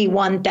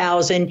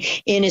 21,000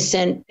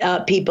 innocent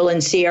people in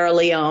Sierra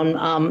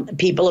Leone,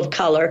 people of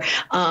color,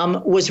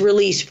 was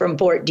released from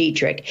Fort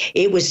Detrick.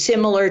 It was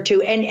similar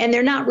to, and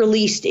they're not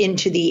released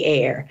into the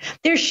air.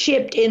 They're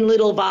shipped in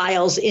little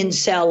vials in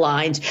cell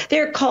lines.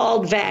 They're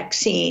called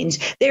vaccines.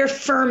 They're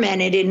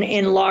fermented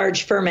in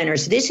large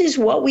fermenters. This is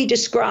what we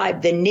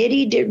describe, the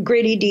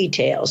nitty-gritty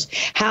details,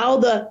 how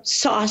the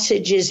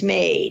sausage is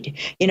made.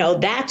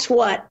 That's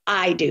what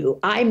I do.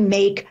 I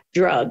make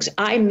drugs.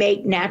 I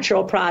make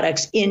natural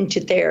products into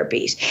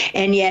therapies.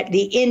 And yet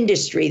the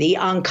industry, the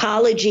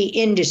oncology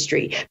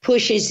industry,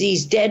 pushes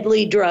these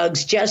deadly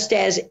drugs just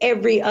as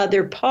every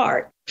other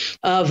part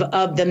of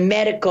the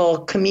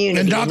medical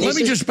community. And Doc, let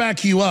me just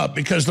back you up,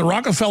 because the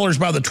Rockefellers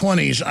by the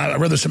 20s, I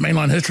read this in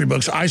mainline history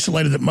books,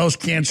 isolated that most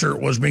cancer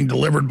was being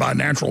delivered by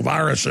natural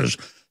viruses.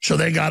 So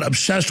they got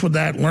obsessed with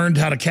that, learned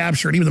how to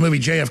capture it. Even the movie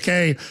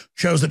JFK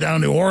shows that down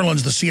in New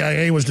Orleans, the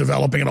CIA was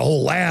developing in a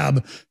whole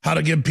lab how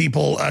to give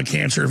people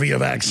cancer via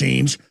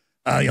vaccines,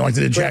 like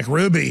they did Jack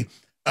Ruby.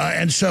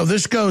 And so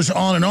this goes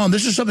on and on.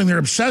 This is something they're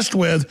obsessed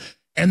with.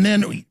 And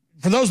then,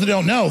 for those that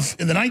don't know,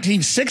 in the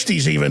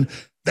 1960s even,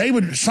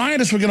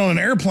 scientists would get on an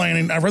airplane,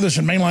 and I've read this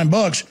in mainline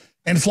books,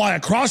 and fly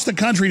across the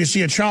country to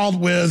see a child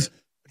with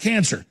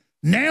cancer.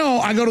 Now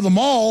I go to the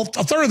mall,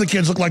 a third of the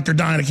kids look like they're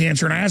dying of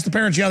cancer, and I ask the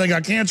parents, yeah, they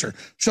got cancer.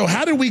 So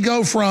how did we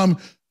go from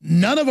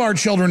none of our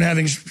children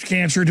having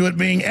cancer to it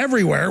being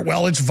everywhere?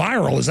 Well, it's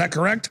viral. Is that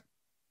correct?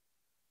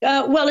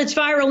 Well, it's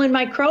viral and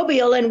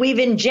microbial, and we've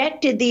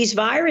injected these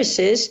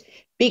viruses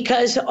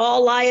because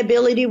all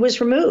liability was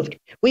removed.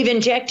 We've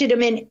injected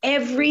them in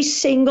every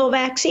single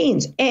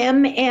vaccines,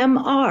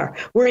 MMR.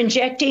 We're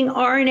injecting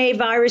RNA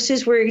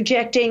viruses. We're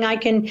injecting, I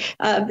can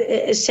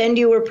send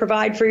you or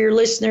provide for your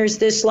listeners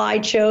the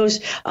slideshows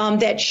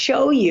that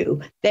show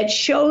you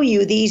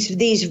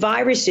these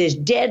viruses,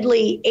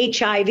 deadly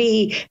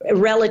HIV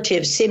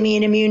relative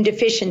simian immune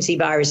deficiency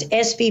virus,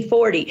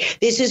 SV40.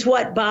 This is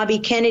what Bobby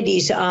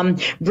Kennedy's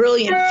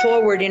brilliant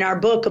foreword in our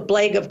book, A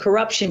Plague of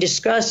Corruption,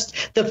 discussed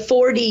the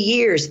 40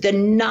 years, the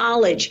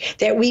knowledge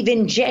that we've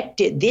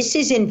injected. This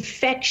is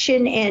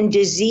infection and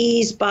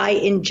disease by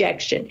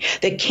injection.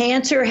 The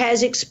cancer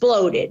has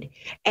exploded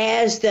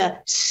as the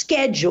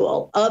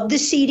schedule of the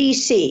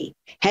CDC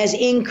has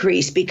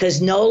increased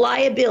because no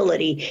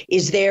liability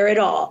is there at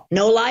all.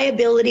 No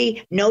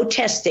liability, no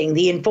testing.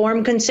 The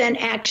Informed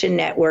Consent Action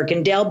Network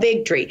and Del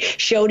Bigtree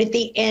showed at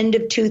the end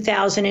of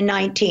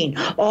 2019.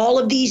 All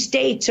of these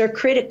dates are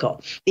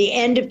critical. The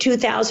end of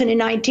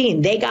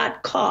 2019, they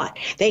got caught.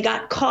 They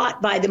got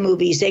caught by the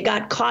movies. They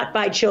got caught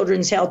by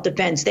Children's Health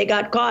Defense. They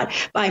got caught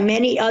by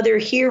many other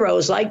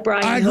heroes like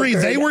Brian I agree.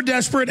 Hooker. They were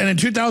desperate. And in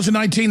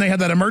 2019, they had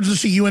that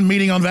emergency UN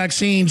meeting on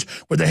vaccines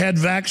with the head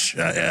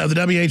of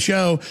the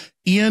WHO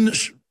in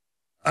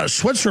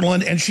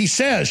Switzerland, and she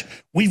says,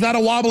 we've got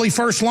a wobbly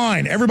first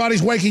line.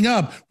 Everybody's waking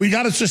up. We've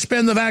got to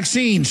suspend the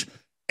vaccines.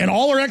 And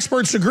all our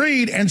experts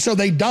agreed, and so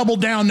they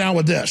doubled down now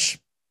with this.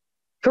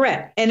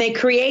 Correct. And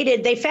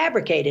they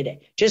fabricated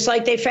it, just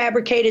like they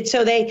fabricated.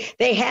 So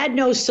they had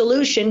no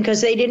solution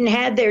because they didn't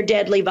have their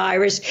deadly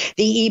virus.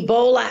 The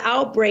Ebola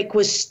outbreak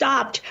was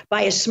stopped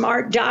by a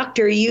smart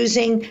doctor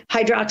using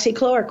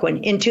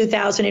hydroxychloroquine in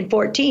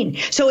 2014.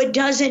 So it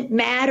doesn't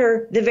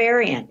matter the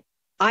variant.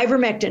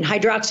 Ivermectin,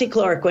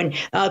 hydroxychloroquine,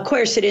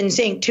 quercetin,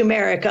 zinc,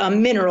 turmeric,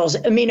 minerals,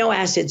 amino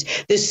acids,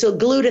 the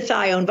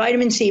glutathione,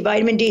 vitamin C,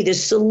 vitamin D, the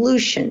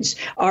solutions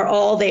are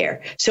all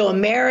there. So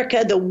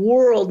America, the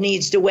world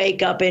needs to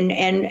wake up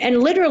and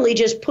literally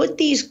just put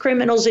these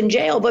criminals in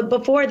jail. But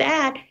before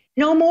that,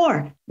 no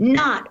more,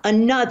 not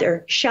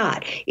another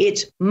shot.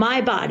 It's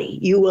my body.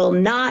 You will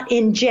not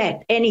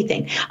inject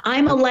anything.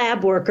 I'm a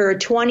lab worker, a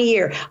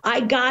 20-year. I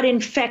got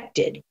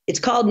infected. It's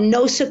called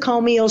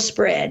nosocomial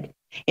spread.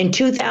 In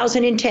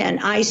 2010,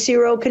 I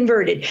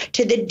seroconverted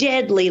to the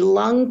deadly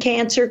lung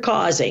cancer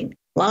causing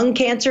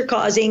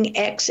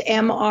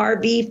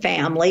XMRV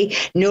family,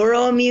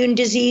 neuroimmune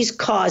disease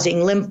causing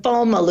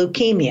lymphoma,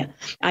 leukemia.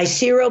 I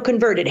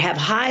seroconverted, have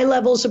high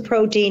levels of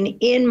protein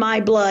in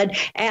my blood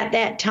at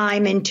that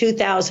time in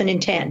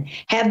 2010.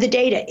 Have the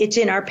data. It's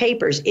in our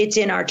papers. It's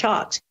in our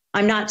talks.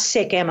 I'm not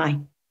sick, am I?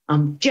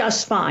 I'm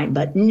just fine,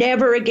 but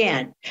never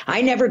again.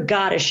 I never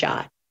got a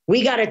shot.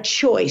 We got a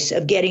choice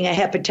of getting a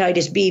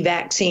hepatitis B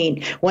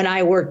vaccine when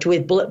I worked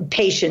with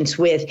patients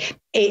with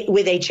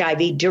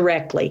HIV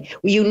directly.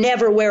 You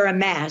never wear a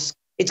mask.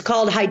 It's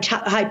called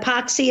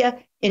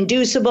hypoxia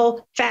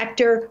inducible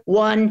factor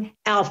 1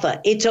 alpha.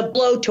 It's a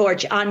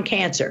blowtorch on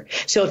cancer.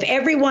 So if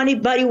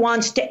everybody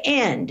wants to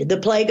end the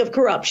plague of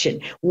corruption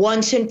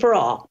once and for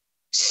all,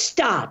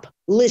 stop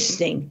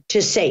listening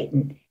to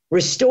Satan.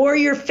 Restore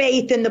your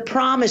faith in the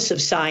promise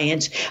of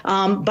science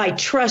by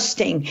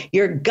trusting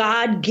your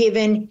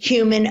God-given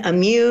human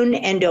immune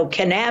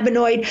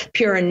endocannabinoid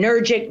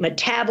purinergic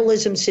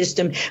metabolism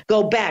system.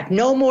 Go back.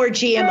 No more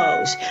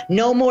GMOs.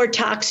 No more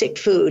toxic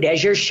food,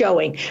 as you're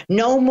showing.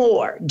 No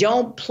more.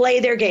 Don't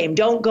play their game.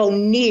 Don't go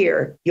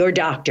near your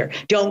doctor.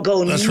 Don't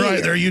go near. That's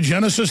right. There are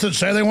eugenicists that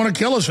say they want to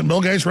kill us, and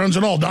Bill Gates runs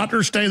it all.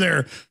 Doctors, stay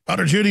there.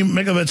 Dr. Judy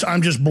Mitoviks,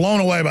 I'm just blown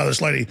away by this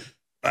lady.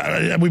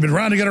 We've been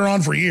trying to get her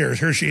on for years.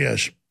 Here she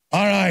is.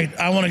 All right,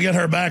 I want to get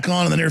her back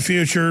on in the near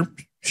future.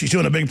 She's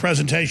doing a big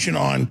presentation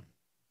on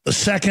the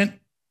 2nd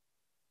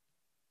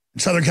in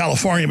Southern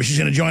California, but she's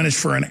going to join us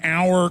for an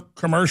hour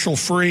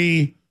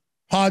commercial-free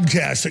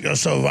podcast that goes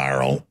so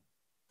viral,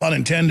 pun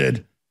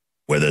intended,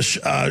 with us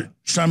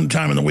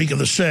sometime in the week of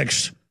the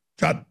 6th.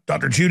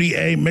 Dr. Judy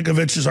A.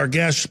 Mitoviks is our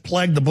guest,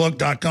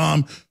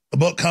 plaguethebook.com. The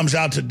book comes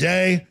out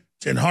today.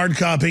 It's in hard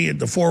copy.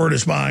 The foreword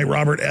is by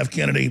Robert F.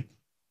 Kennedy,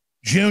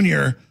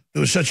 Jr.,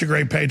 who is such a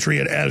great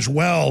patriot as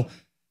well.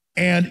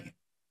 And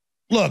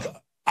look,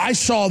 I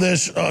saw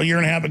this a year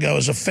and a half ago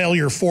as a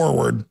failure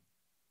forward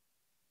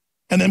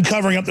and them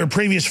covering up their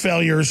previous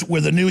failures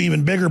with a new,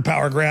 even bigger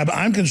power grab.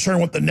 I'm concerned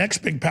what the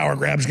next big power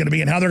grab is going to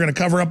be and how they're going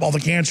to cover up all the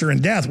cancer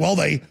and death. Well,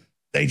 they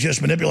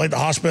just manipulate the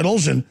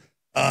hospitals and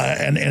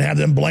have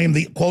them blame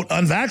the, quote,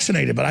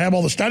 unvaccinated. But I have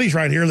all the studies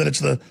right here that it's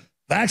the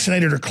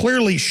vaccinated are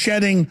clearly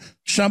shedding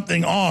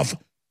something off.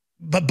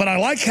 But I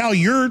like how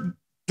your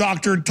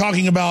doctor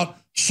talking about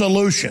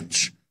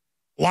solutions,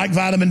 like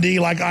vitamin D,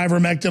 like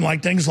ivermectin,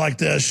 like things like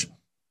this,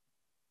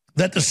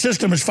 that the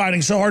system is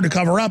fighting so hard to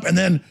cover up. And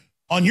then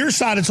on your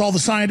side, it's all the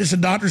scientists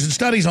and doctors and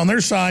studies. On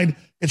their side,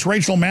 it's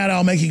Rachel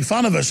Maddow making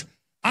fun of us.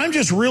 I'm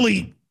just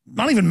really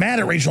not even mad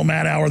at Rachel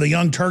Maddow or the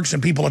Young Turks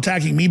and people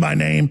attacking me by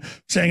name,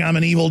 saying I'm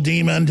an evil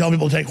demon, telling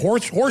people to take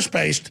horse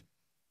paste.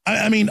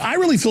 I mean, I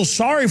really feel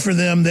sorry for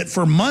them that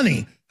for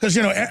money, because,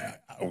 you know,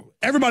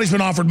 everybody's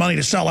been offered money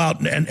to sell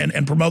out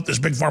and promote this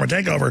big pharma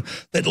takeover,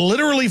 that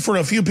literally for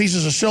a few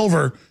pieces of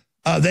silver,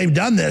 they've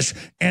done this.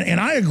 And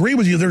I agree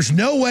with you. There's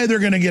no way they're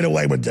going to get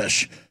away with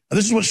this.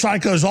 This is what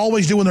psychos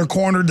always do when they're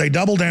cornered. They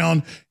double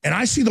down. And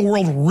I see the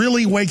world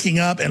really waking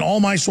up, and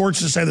all my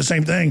sources say the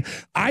same thing.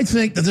 I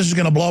think that this is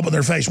going to blow up in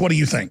their face. What do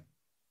you think?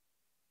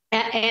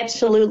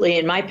 Absolutely.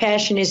 And my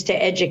passion is to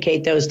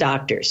educate those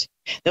doctors,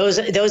 those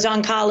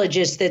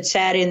oncologists that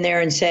sat in there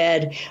and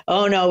said,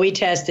 oh, no, we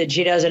tested.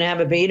 She doesn't have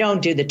but you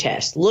don't do the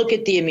test. Look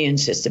at the immune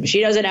system.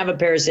 She doesn't have a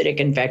parasitic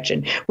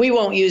infection. We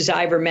won't use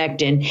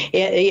ivermectin.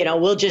 You know,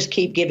 we'll just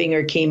keep giving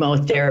her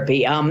chemotherapy.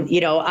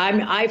 You know,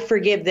 I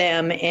forgive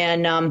them.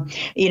 And,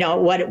 you know,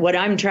 what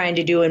I'm trying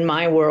to do in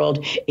my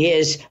world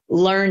is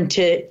learn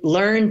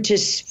to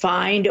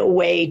find a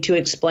way to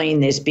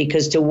explain this,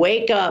 because to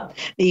wake up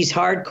these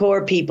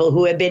hardcore people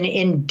who have been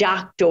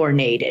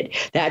indoctrinated.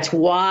 That's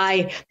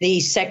why the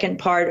second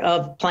part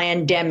of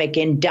Plandemic,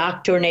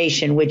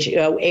 Indoctrination, which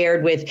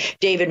aired with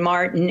David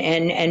Martin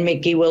and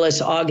Mickey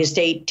Willis August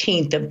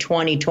 18th of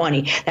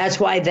 2020. That's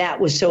why that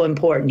was so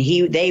important.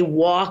 They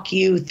walk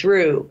you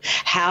through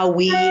how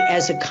we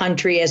as a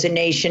country, as a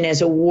nation,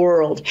 as a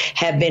world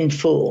have been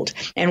fooled.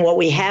 And what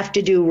we have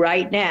to do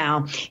right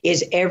now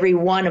is every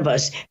one of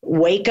us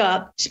wake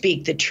up,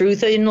 speak the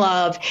truth in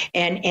love,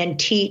 and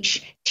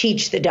teach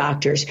the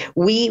doctors.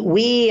 We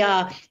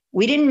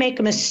didn't make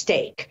a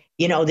mistake.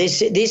 You know, the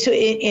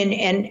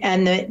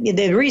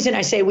reason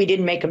I say we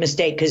didn't make a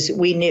mistake, because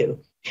we knew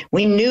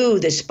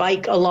the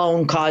spike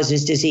alone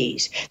causes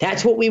disease.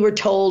 That's what we were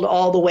told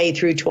all the way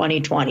through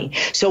 2020.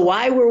 So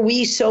why were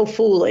we so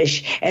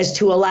foolish as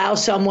to allow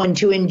someone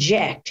to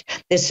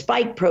inject the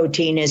spike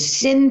protein as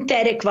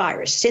synthetic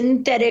virus,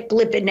 synthetic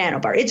lipid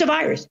nanovirus? It's a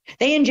virus.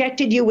 They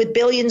injected you with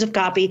billions of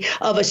copies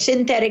of a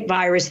synthetic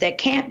virus that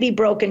can't be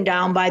broken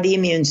down by the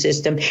immune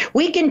system.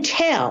 We can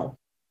tell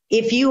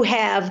if you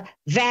have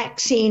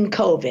vaccine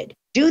COVID.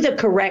 Do the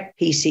correct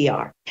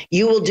PCR.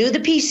 You will do the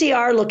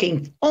PCR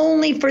looking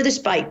only for the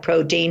spike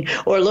protein,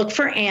 or look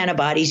for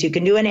antibodies. You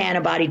can do an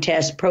antibody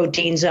test,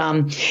 proteins,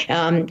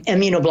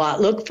 immunoblot.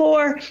 Look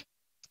for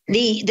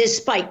the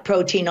spike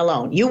protein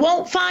alone. You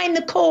won't find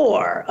the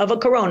core of a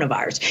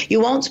coronavirus.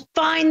 You won't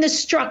find the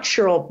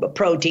structural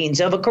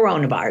proteins of a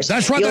coronavirus.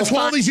 That's right. That's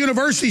why all these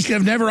universities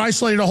have never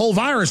isolated a whole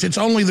virus. It's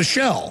only the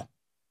shell.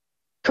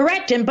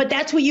 Correct. But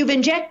that's what you've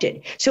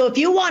injected. So if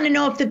you want to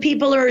know if the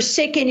people are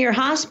sick in your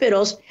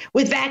hospitals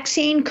with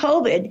vaccine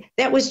COVID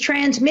that was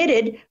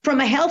transmitted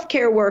from a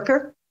healthcare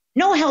worker,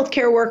 no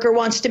healthcare worker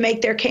wants to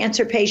make their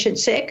cancer patient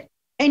sick.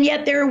 And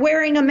yet they're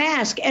wearing a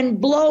mask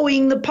and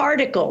blowing the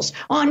particles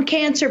on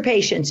cancer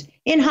patients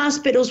in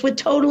hospitals with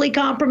totally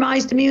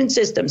compromised immune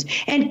systems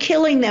and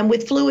killing them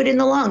with fluid in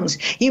the lungs.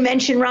 You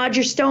mentioned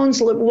Roger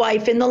Stone's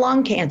wife in the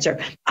lung cancer.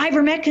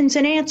 Ivermectin's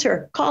an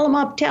answer. Call them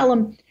up, tell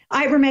them.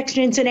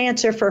 Ivermectin's an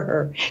answer for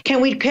her. Can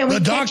we? The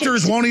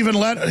doctors won't even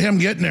let him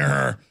get near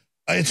her.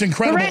 It's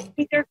incredible.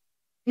 Correct.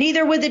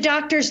 Neither would the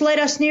doctors let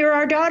us near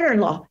our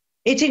daughter-in-law.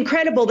 It's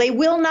incredible. They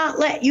will not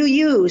let you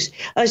use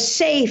a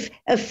safe,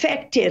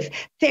 effective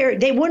therapy.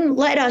 They wouldn't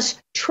let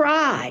us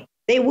try.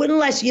 They wouldn't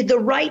let you the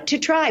right to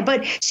try.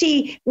 But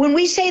see, when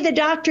we say the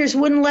doctors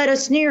wouldn't let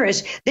us near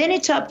us, then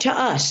it's up to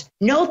us.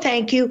 No,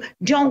 thank you.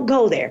 Don't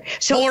go there.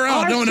 So pull her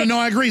out. No,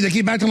 I agree. They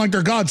keep acting like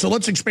they're God. So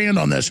let's expand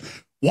on this.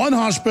 One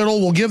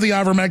hospital will give the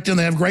ivermectin.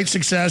 They have great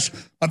success,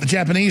 like the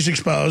Japanese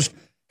exposed.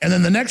 And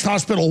then the next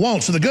hospital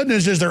won't. So the good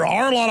news is there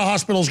are a lot of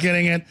hospitals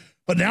getting it.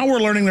 But now we're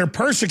learning they're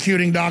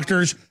persecuting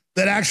doctors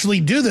that actually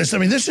do this. I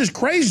mean, this is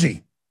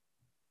crazy.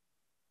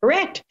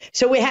 Correct.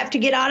 So we have to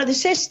get out of the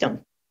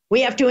system.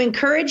 We have to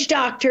encourage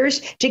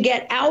doctors to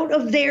get out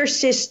of their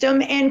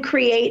system and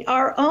create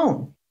our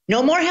own.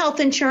 No more health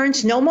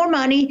insurance, no more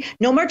money,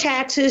 no more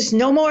taxes,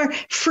 no more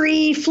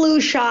free flu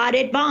shot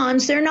at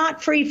bonds. They're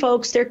not free,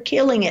 folks. They're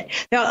killing it.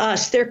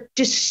 They're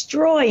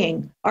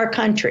destroying our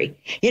country.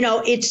 You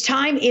know, it's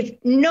time. If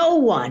no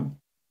one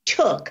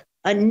took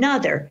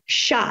another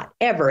shot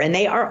ever, and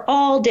they are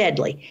all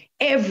deadly.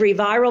 Every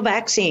viral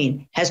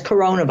vaccine has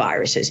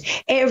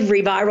coronaviruses.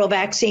 Every viral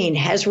vaccine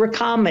has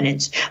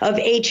recombinants of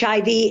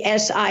HIV,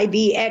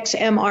 SIV,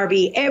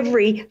 XMRV.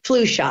 Every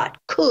flu shot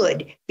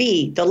could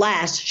be the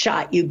last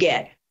shot you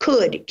get,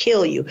 could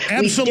kill you.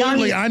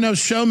 Absolutely. I know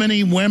so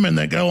many women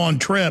that go on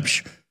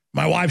trips,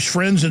 my wife's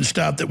friends and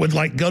stuff, that would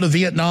like go to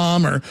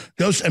Vietnam or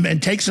go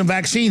and take some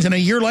vaccines, and a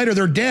year later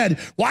they're dead.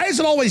 Why is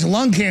it always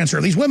lung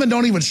cancer? These women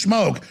don't even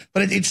smoke,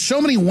 but it's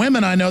so many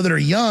women I know that are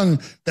young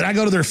that I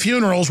go to their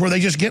funerals where they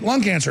just get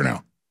lung cancer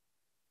now.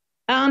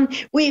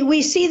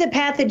 We see the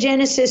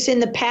pathogenesis in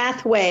the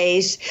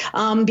pathways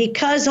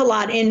because a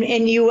lot,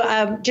 and you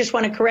just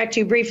want to correct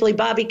you briefly,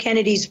 Bobby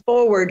Kennedy's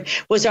forward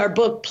was our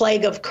book,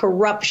 Plague of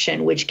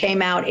Corruption, which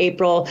came out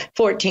April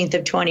 14th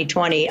of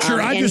 2020.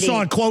 Sure, I just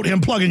saw a quote, him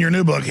plugging your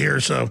new book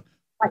here, so.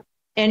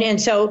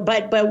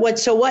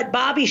 What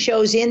Bobby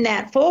shows in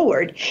that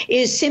forward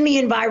is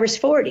simian virus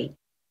 40.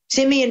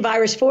 Simian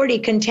virus 40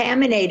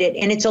 contaminated,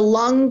 and it's a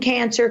lung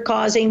cancer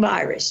causing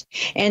virus.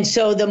 And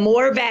so the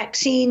more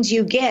vaccines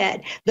you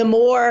get, the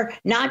more,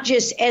 not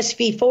just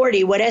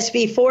SV40, what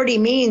SV40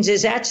 means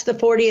is that's the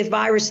 40th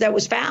virus that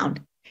was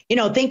found.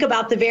 Think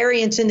about the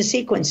variants in the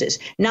sequences.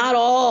 Not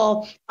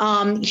all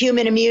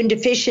human immune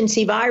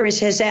deficiency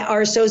viruses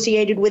are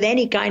associated with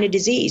any kind of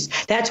disease.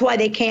 That's why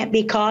they can't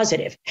be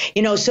causative.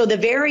 So the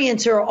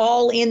variants are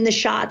all in the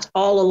shots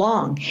all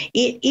along.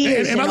 It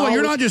is. And by the way,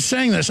 you're not just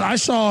saying this. I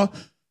saw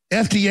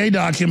FDA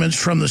documents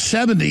from the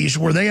 70s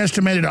where they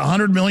estimated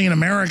 100 million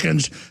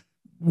Americans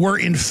were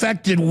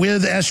infected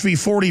with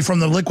SV40 from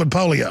the liquid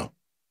polio.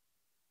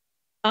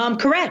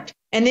 Correct.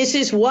 And this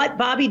is what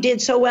Bobby did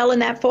so well in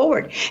that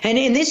forward.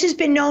 And this has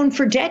been known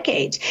for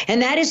decades.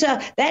 And that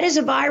is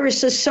a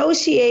virus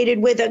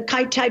associated with a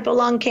type of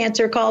lung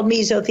cancer called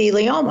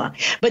mesothelioma.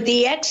 But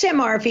the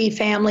XMRV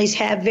families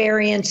have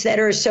variants that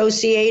are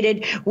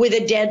associated with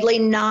a deadly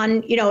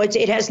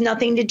it has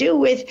nothing to do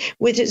with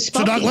smoking.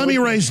 So, Doc, let me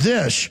raise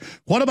this.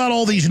 What about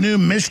all these new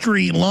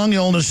mystery lung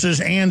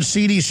illnesses, and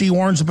CDC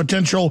warns a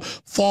potential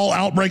fall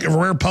outbreak of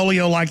rare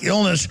polio-like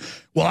illness?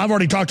 Well, I've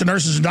already talked to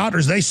nurses and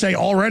doctors. They say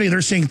already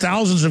they're seeing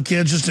thousands of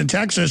kids just in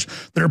Texas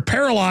that are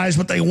paralyzed,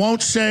 but they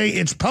won't say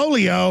it's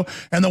polio.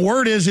 And the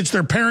word is it's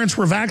their parents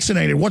were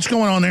vaccinated. What's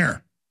going on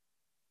there?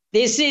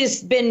 This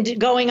has been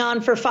going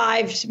on for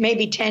 5,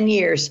 maybe 10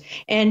 years.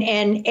 And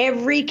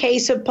every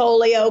case of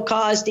polio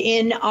caused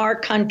in our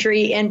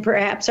country and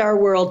perhaps our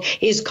world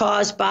is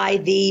caused by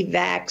the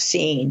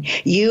vaccine.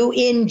 You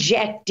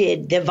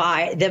injected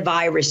the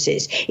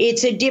viruses.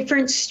 It's a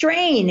different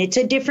strain. It's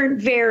a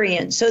different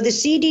variant. So the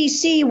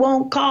CDC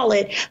won't call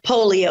it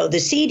polio. The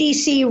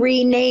CDC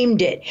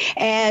renamed it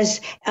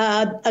as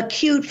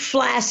acute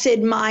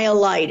flaccid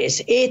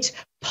myelitis. It's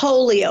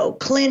polio,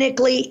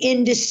 clinically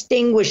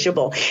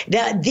indistinguishable.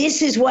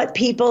 This is what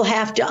people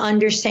have to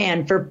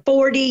understand. For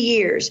 40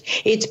 years,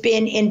 it's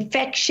been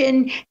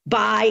infection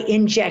by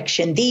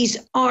injection. These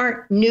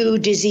aren't new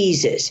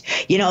diseases.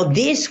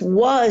 This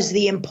was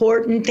the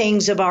important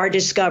things of our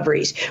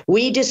discoveries.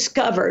 We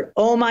discovered,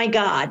 oh my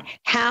God,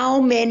 how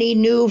many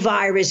new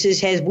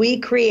viruses have we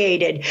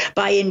created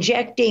by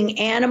injecting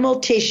animal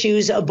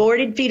tissues,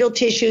 aborted fetal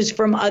tissues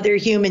from other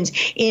humans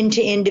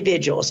into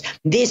individuals.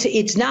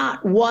 It's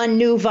not one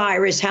new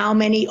virus, how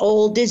many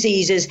old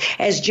diseases,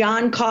 as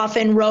John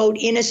Coffin wrote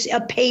in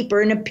a paper,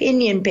 an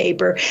opinion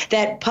paper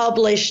that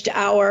published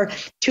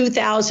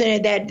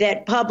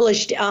that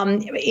published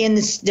in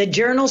the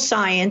journal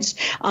Science,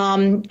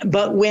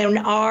 but when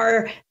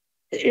our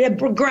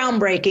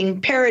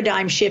groundbreaking,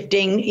 paradigm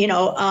shifting,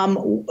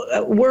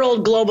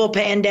 world global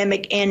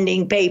pandemic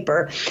ending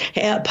paper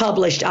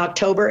published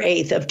October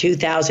 8th of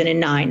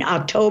 2009,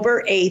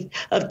 October 8th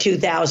of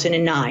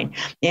 2009.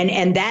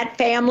 And that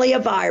family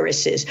of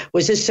viruses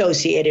was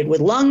associated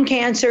with lung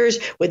cancers,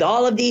 with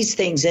all of these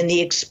things. And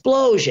the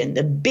explosion,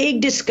 the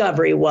big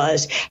discovery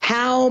was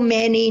how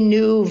many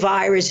new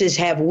viruses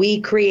have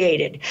we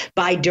created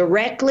by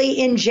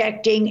directly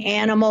injecting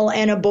animal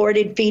and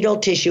aborted fetal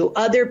tissue,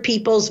 other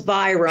people's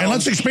viruses. And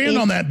let's expand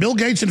on that. Bill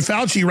Gates and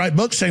Fauci write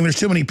books saying there's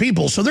too many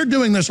people. So they're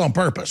doing this on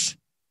purpose.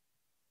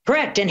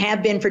 Correct, and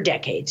have been for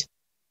decades.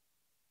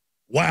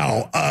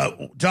 Wow.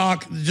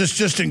 Doc,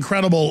 just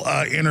incredible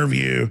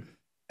interview.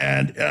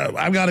 And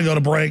I've got to go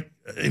to break.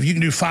 If you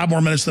can do 5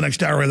 more minutes the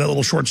next hour, that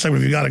little short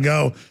segment, if you got to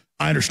go,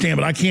 I understand.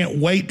 But I can't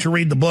wait to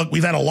read the book.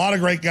 We've had a lot of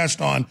great guests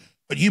on,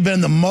 but you've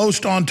been the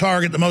most on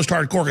target, the most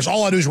hardcore, because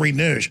all I do is read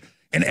news.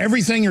 And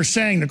everything you're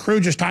saying, the crew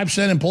just types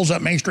in and pulls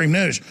up mainstream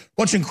news.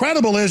 What's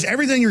incredible is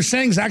everything you're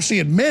saying is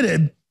actually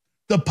admitted.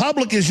 The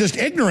public is just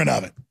ignorant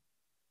of it.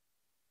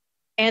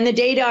 And the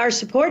data are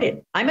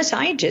supported. I'm a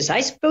scientist.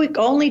 I speak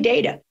only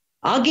data.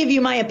 I'll give you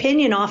my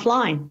opinion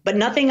offline, but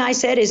nothing I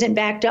said isn't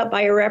backed up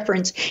by a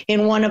reference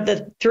in one of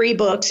the 3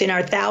 books in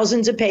our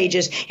thousands of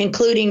pages,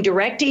 including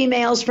direct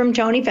emails from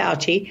Tony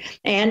Fauci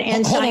and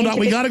Hold on, Doc.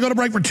 We got to go to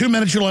break for 2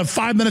 minutes. You'll have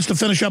 5 minutes to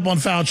finish up on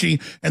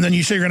Fauci, and then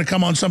you say you're going to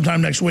come on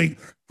sometime next week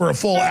for a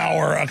full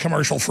hour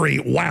commercial free.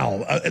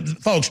 Wow.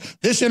 Folks,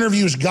 this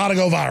interview's got to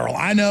go viral.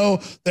 I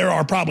know there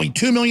are probably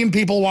 2 million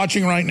people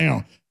watching right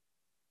now.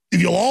 If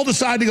you'll all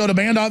decide to go to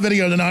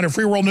band.video tonight or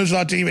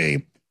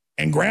freeworldnews.tv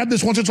and grab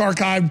this once it's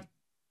archived,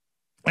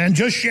 and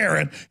just share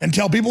it and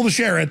tell people to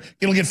share it,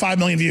 it'll get 5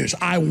 million views.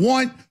 I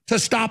want to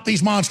stop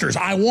these monsters.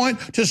 I want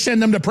to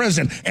send them to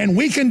prison, and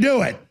we can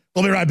do it.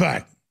 We'll be right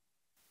back.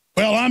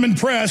 Well, I'm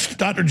impressed.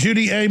 Dr.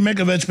 Judy A.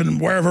 Mitoviks,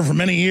 been aware of her for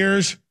many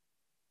years,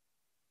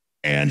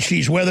 and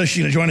she's with us.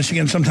 She's going to join us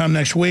again sometime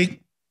next week.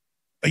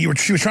 She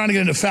was trying to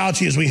get into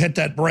Fauci as we hit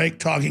that break,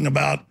 talking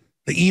about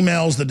the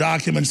emails, the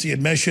documents, the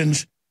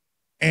admissions.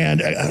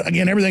 And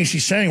again, everything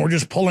she's saying, we're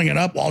just pulling it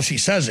up while she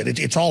says it.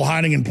 It's all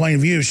hiding in plain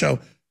view. So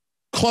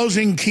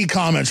closing key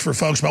comments for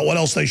folks about what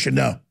else they should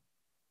know.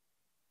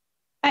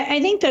 I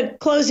think the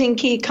closing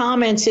key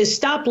comments is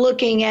stop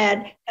looking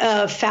at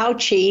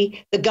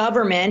Fauci, the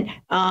government,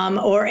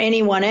 or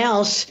anyone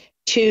else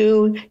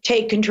to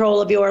take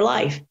control of your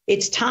life.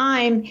 It's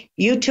time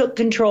you took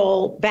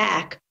control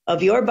back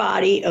of your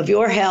body, of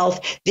your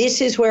health.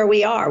 This is where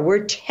we are.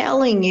 We're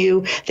telling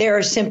you there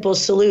are simple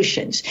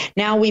solutions.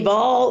 Now we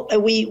all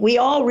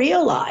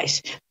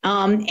realize,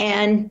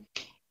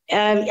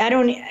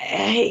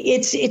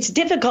 it's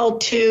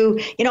difficult to,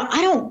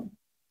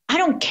 I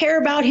don't care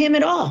about him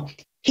at all.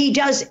 He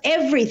does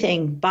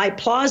everything by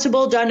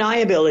plausible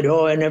deniability.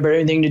 Oh, I never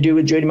had anything to do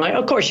with Judy.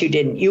 Of course you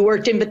didn't. You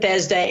worked in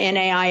Bethesda,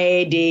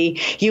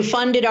 NIAID. You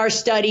funded our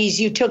studies.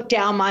 You took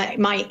down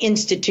my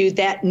institute,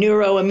 that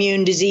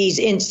Neuroimmune Disease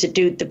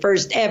Institute, the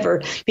first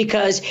ever,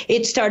 because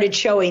it started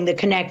showing the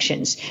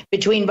connections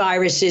between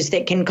viruses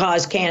that can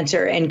cause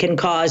cancer and can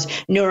cause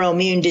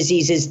neuroimmune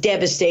diseases,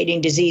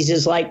 devastating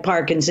diseases like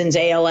Parkinson's,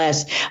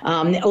 ALS,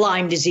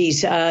 Lyme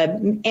disease,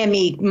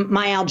 ME,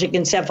 myalgic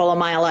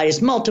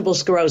encephalomyelitis, multiple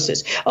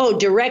sclerosis. Oh,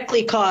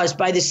 directly caused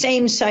by the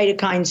same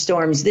cytokine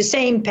storms, the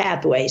same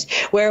pathways,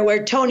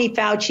 where Tony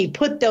Fauci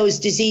put those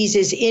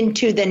diseases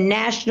into the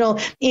National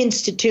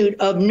Institute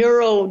of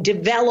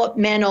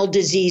Neurodevelopmental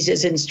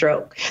Diseases and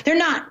Stroke. They're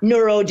not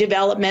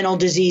neurodevelopmental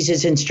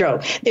diseases and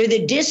stroke. They're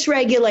the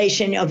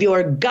dysregulation of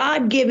your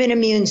God-given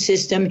immune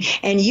system,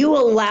 and you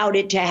allowed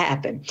it to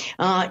happen.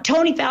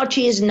 Tony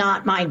Fauci is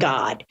not my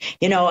God.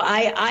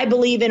 I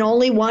believe in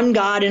only one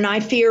God, and I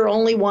fear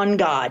only one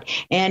God.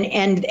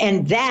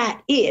 And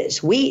that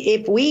is,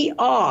 if we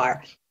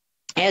are,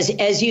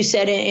 as you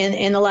said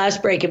in the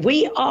last break, if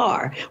we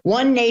are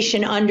one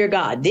nation under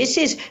God, this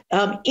is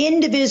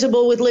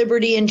indivisible with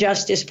liberty and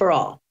justice for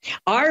all.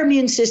 Our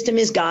immune system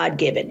is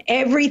God-given.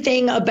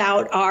 Everything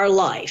about our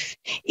life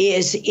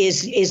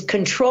is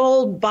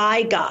controlled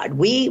by God.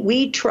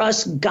 We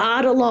trust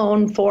God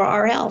alone for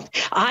our health.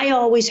 I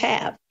always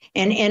have.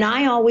 And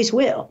I always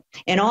will.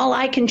 And all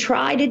I can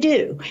try to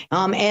do,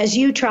 as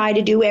you try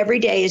to do every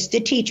day, is to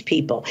teach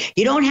people.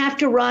 You don't have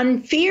to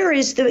run. Fear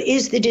is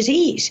the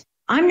disease.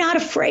 I'm not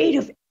afraid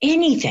of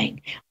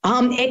anything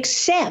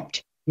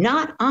except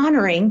not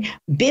honoring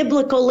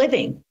biblical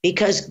living,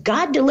 because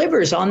God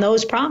delivers on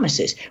those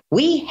promises.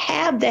 We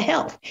have the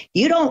health.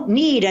 You don't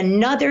need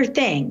another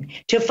thing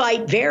to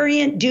fight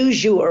variant du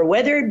jour,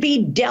 whether it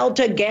be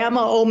Delta,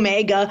 Gamma,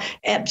 Omega,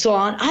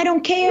 Epsilon. I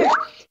don't care.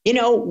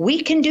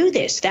 We can do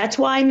this. That's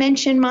why I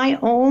mentioned my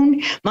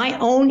own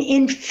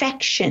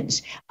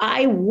infections.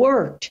 I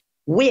worked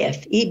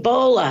with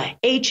Ebola,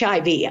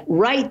 HIV,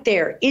 right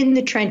there in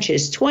the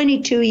trenches,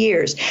 22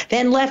 years,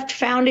 then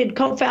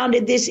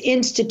co-founded this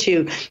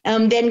institute,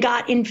 then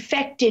got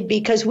infected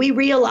because we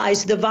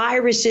realized the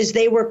viruses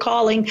they were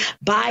calling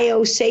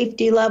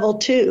biosafety level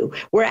 2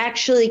 were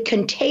actually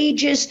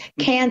contagious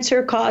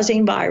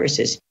cancer-causing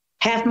viruses.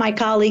 Half my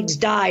colleagues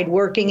died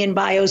working in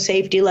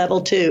biosafety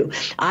level 2.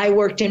 I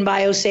worked in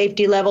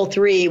biosafety level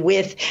 3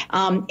 with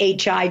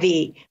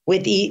HIV,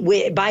 with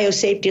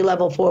biosafety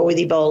level 4 with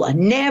Ebola.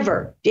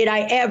 Never did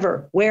I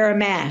ever wear a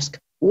mask.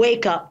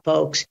 Wake up,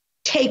 folks.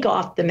 Take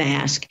off the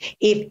mask.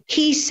 If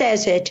he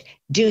says it,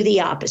 do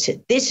the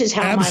opposite. This is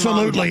how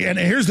absolutely. And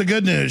here's the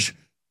good news.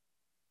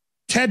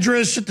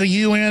 Tedros at the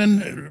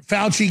UN,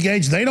 Fauci,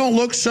 Gates, they don't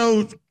look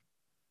so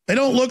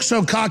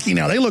cocky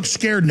now. They look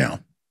scared now.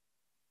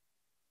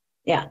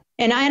 Yeah,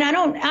 and I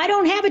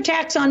don't have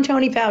attacks on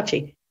Tony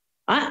Fauci.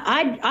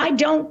 I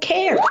don't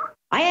care.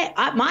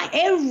 My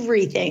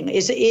everything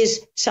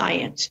is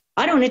science.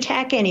 I don't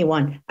attack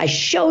anyone. I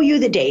show you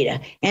the data,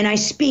 and I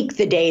speak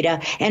the data,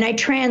 and I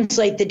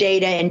translate the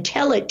data and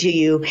tell it to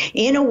you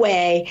in a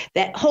way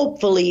that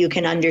hopefully you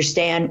can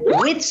understand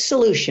with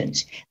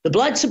solutions. The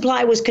blood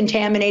supply was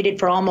contaminated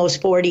for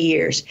almost 40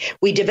 years.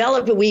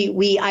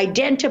 We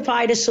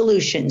identified a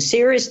solution,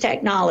 Cirrus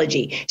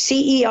technology,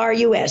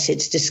 CERUS.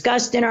 It's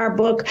discussed in our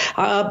book,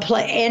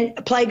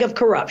 Plague of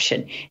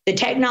Corruption. The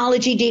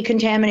technology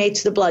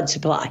decontaminates the blood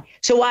supply.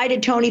 So why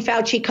did Tony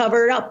Fauci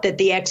cover it up that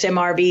the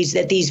XMRVs,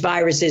 that these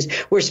viruses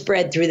were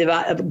spread through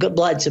the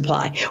blood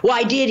supply?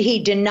 Why did he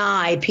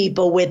deny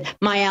people with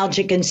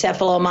myalgic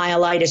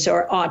encephalomyelitis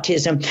or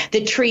autism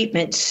the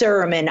treatment,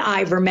 serum and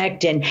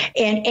ivermectin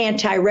and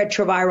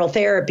antiretroviral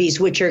therapies,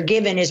 which are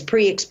given as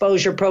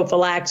pre-exposure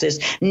prophylaxis,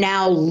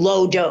 now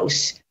low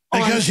dose?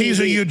 Because he's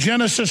a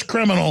eugenicist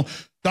criminal.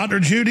 Dr.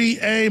 Judy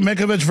A.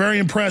 Mitoviks, very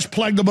impressed.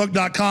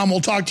 PlagueTheBook.com.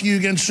 We'll talk to you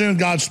again soon.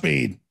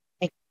 Godspeed.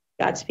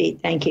 Godspeed.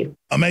 Thank you.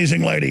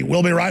 Amazing lady.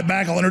 We'll be right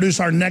back. I'll introduce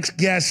our next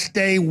guest.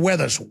 Stay with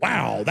us.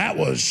 Wow, that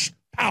was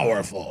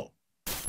powerful.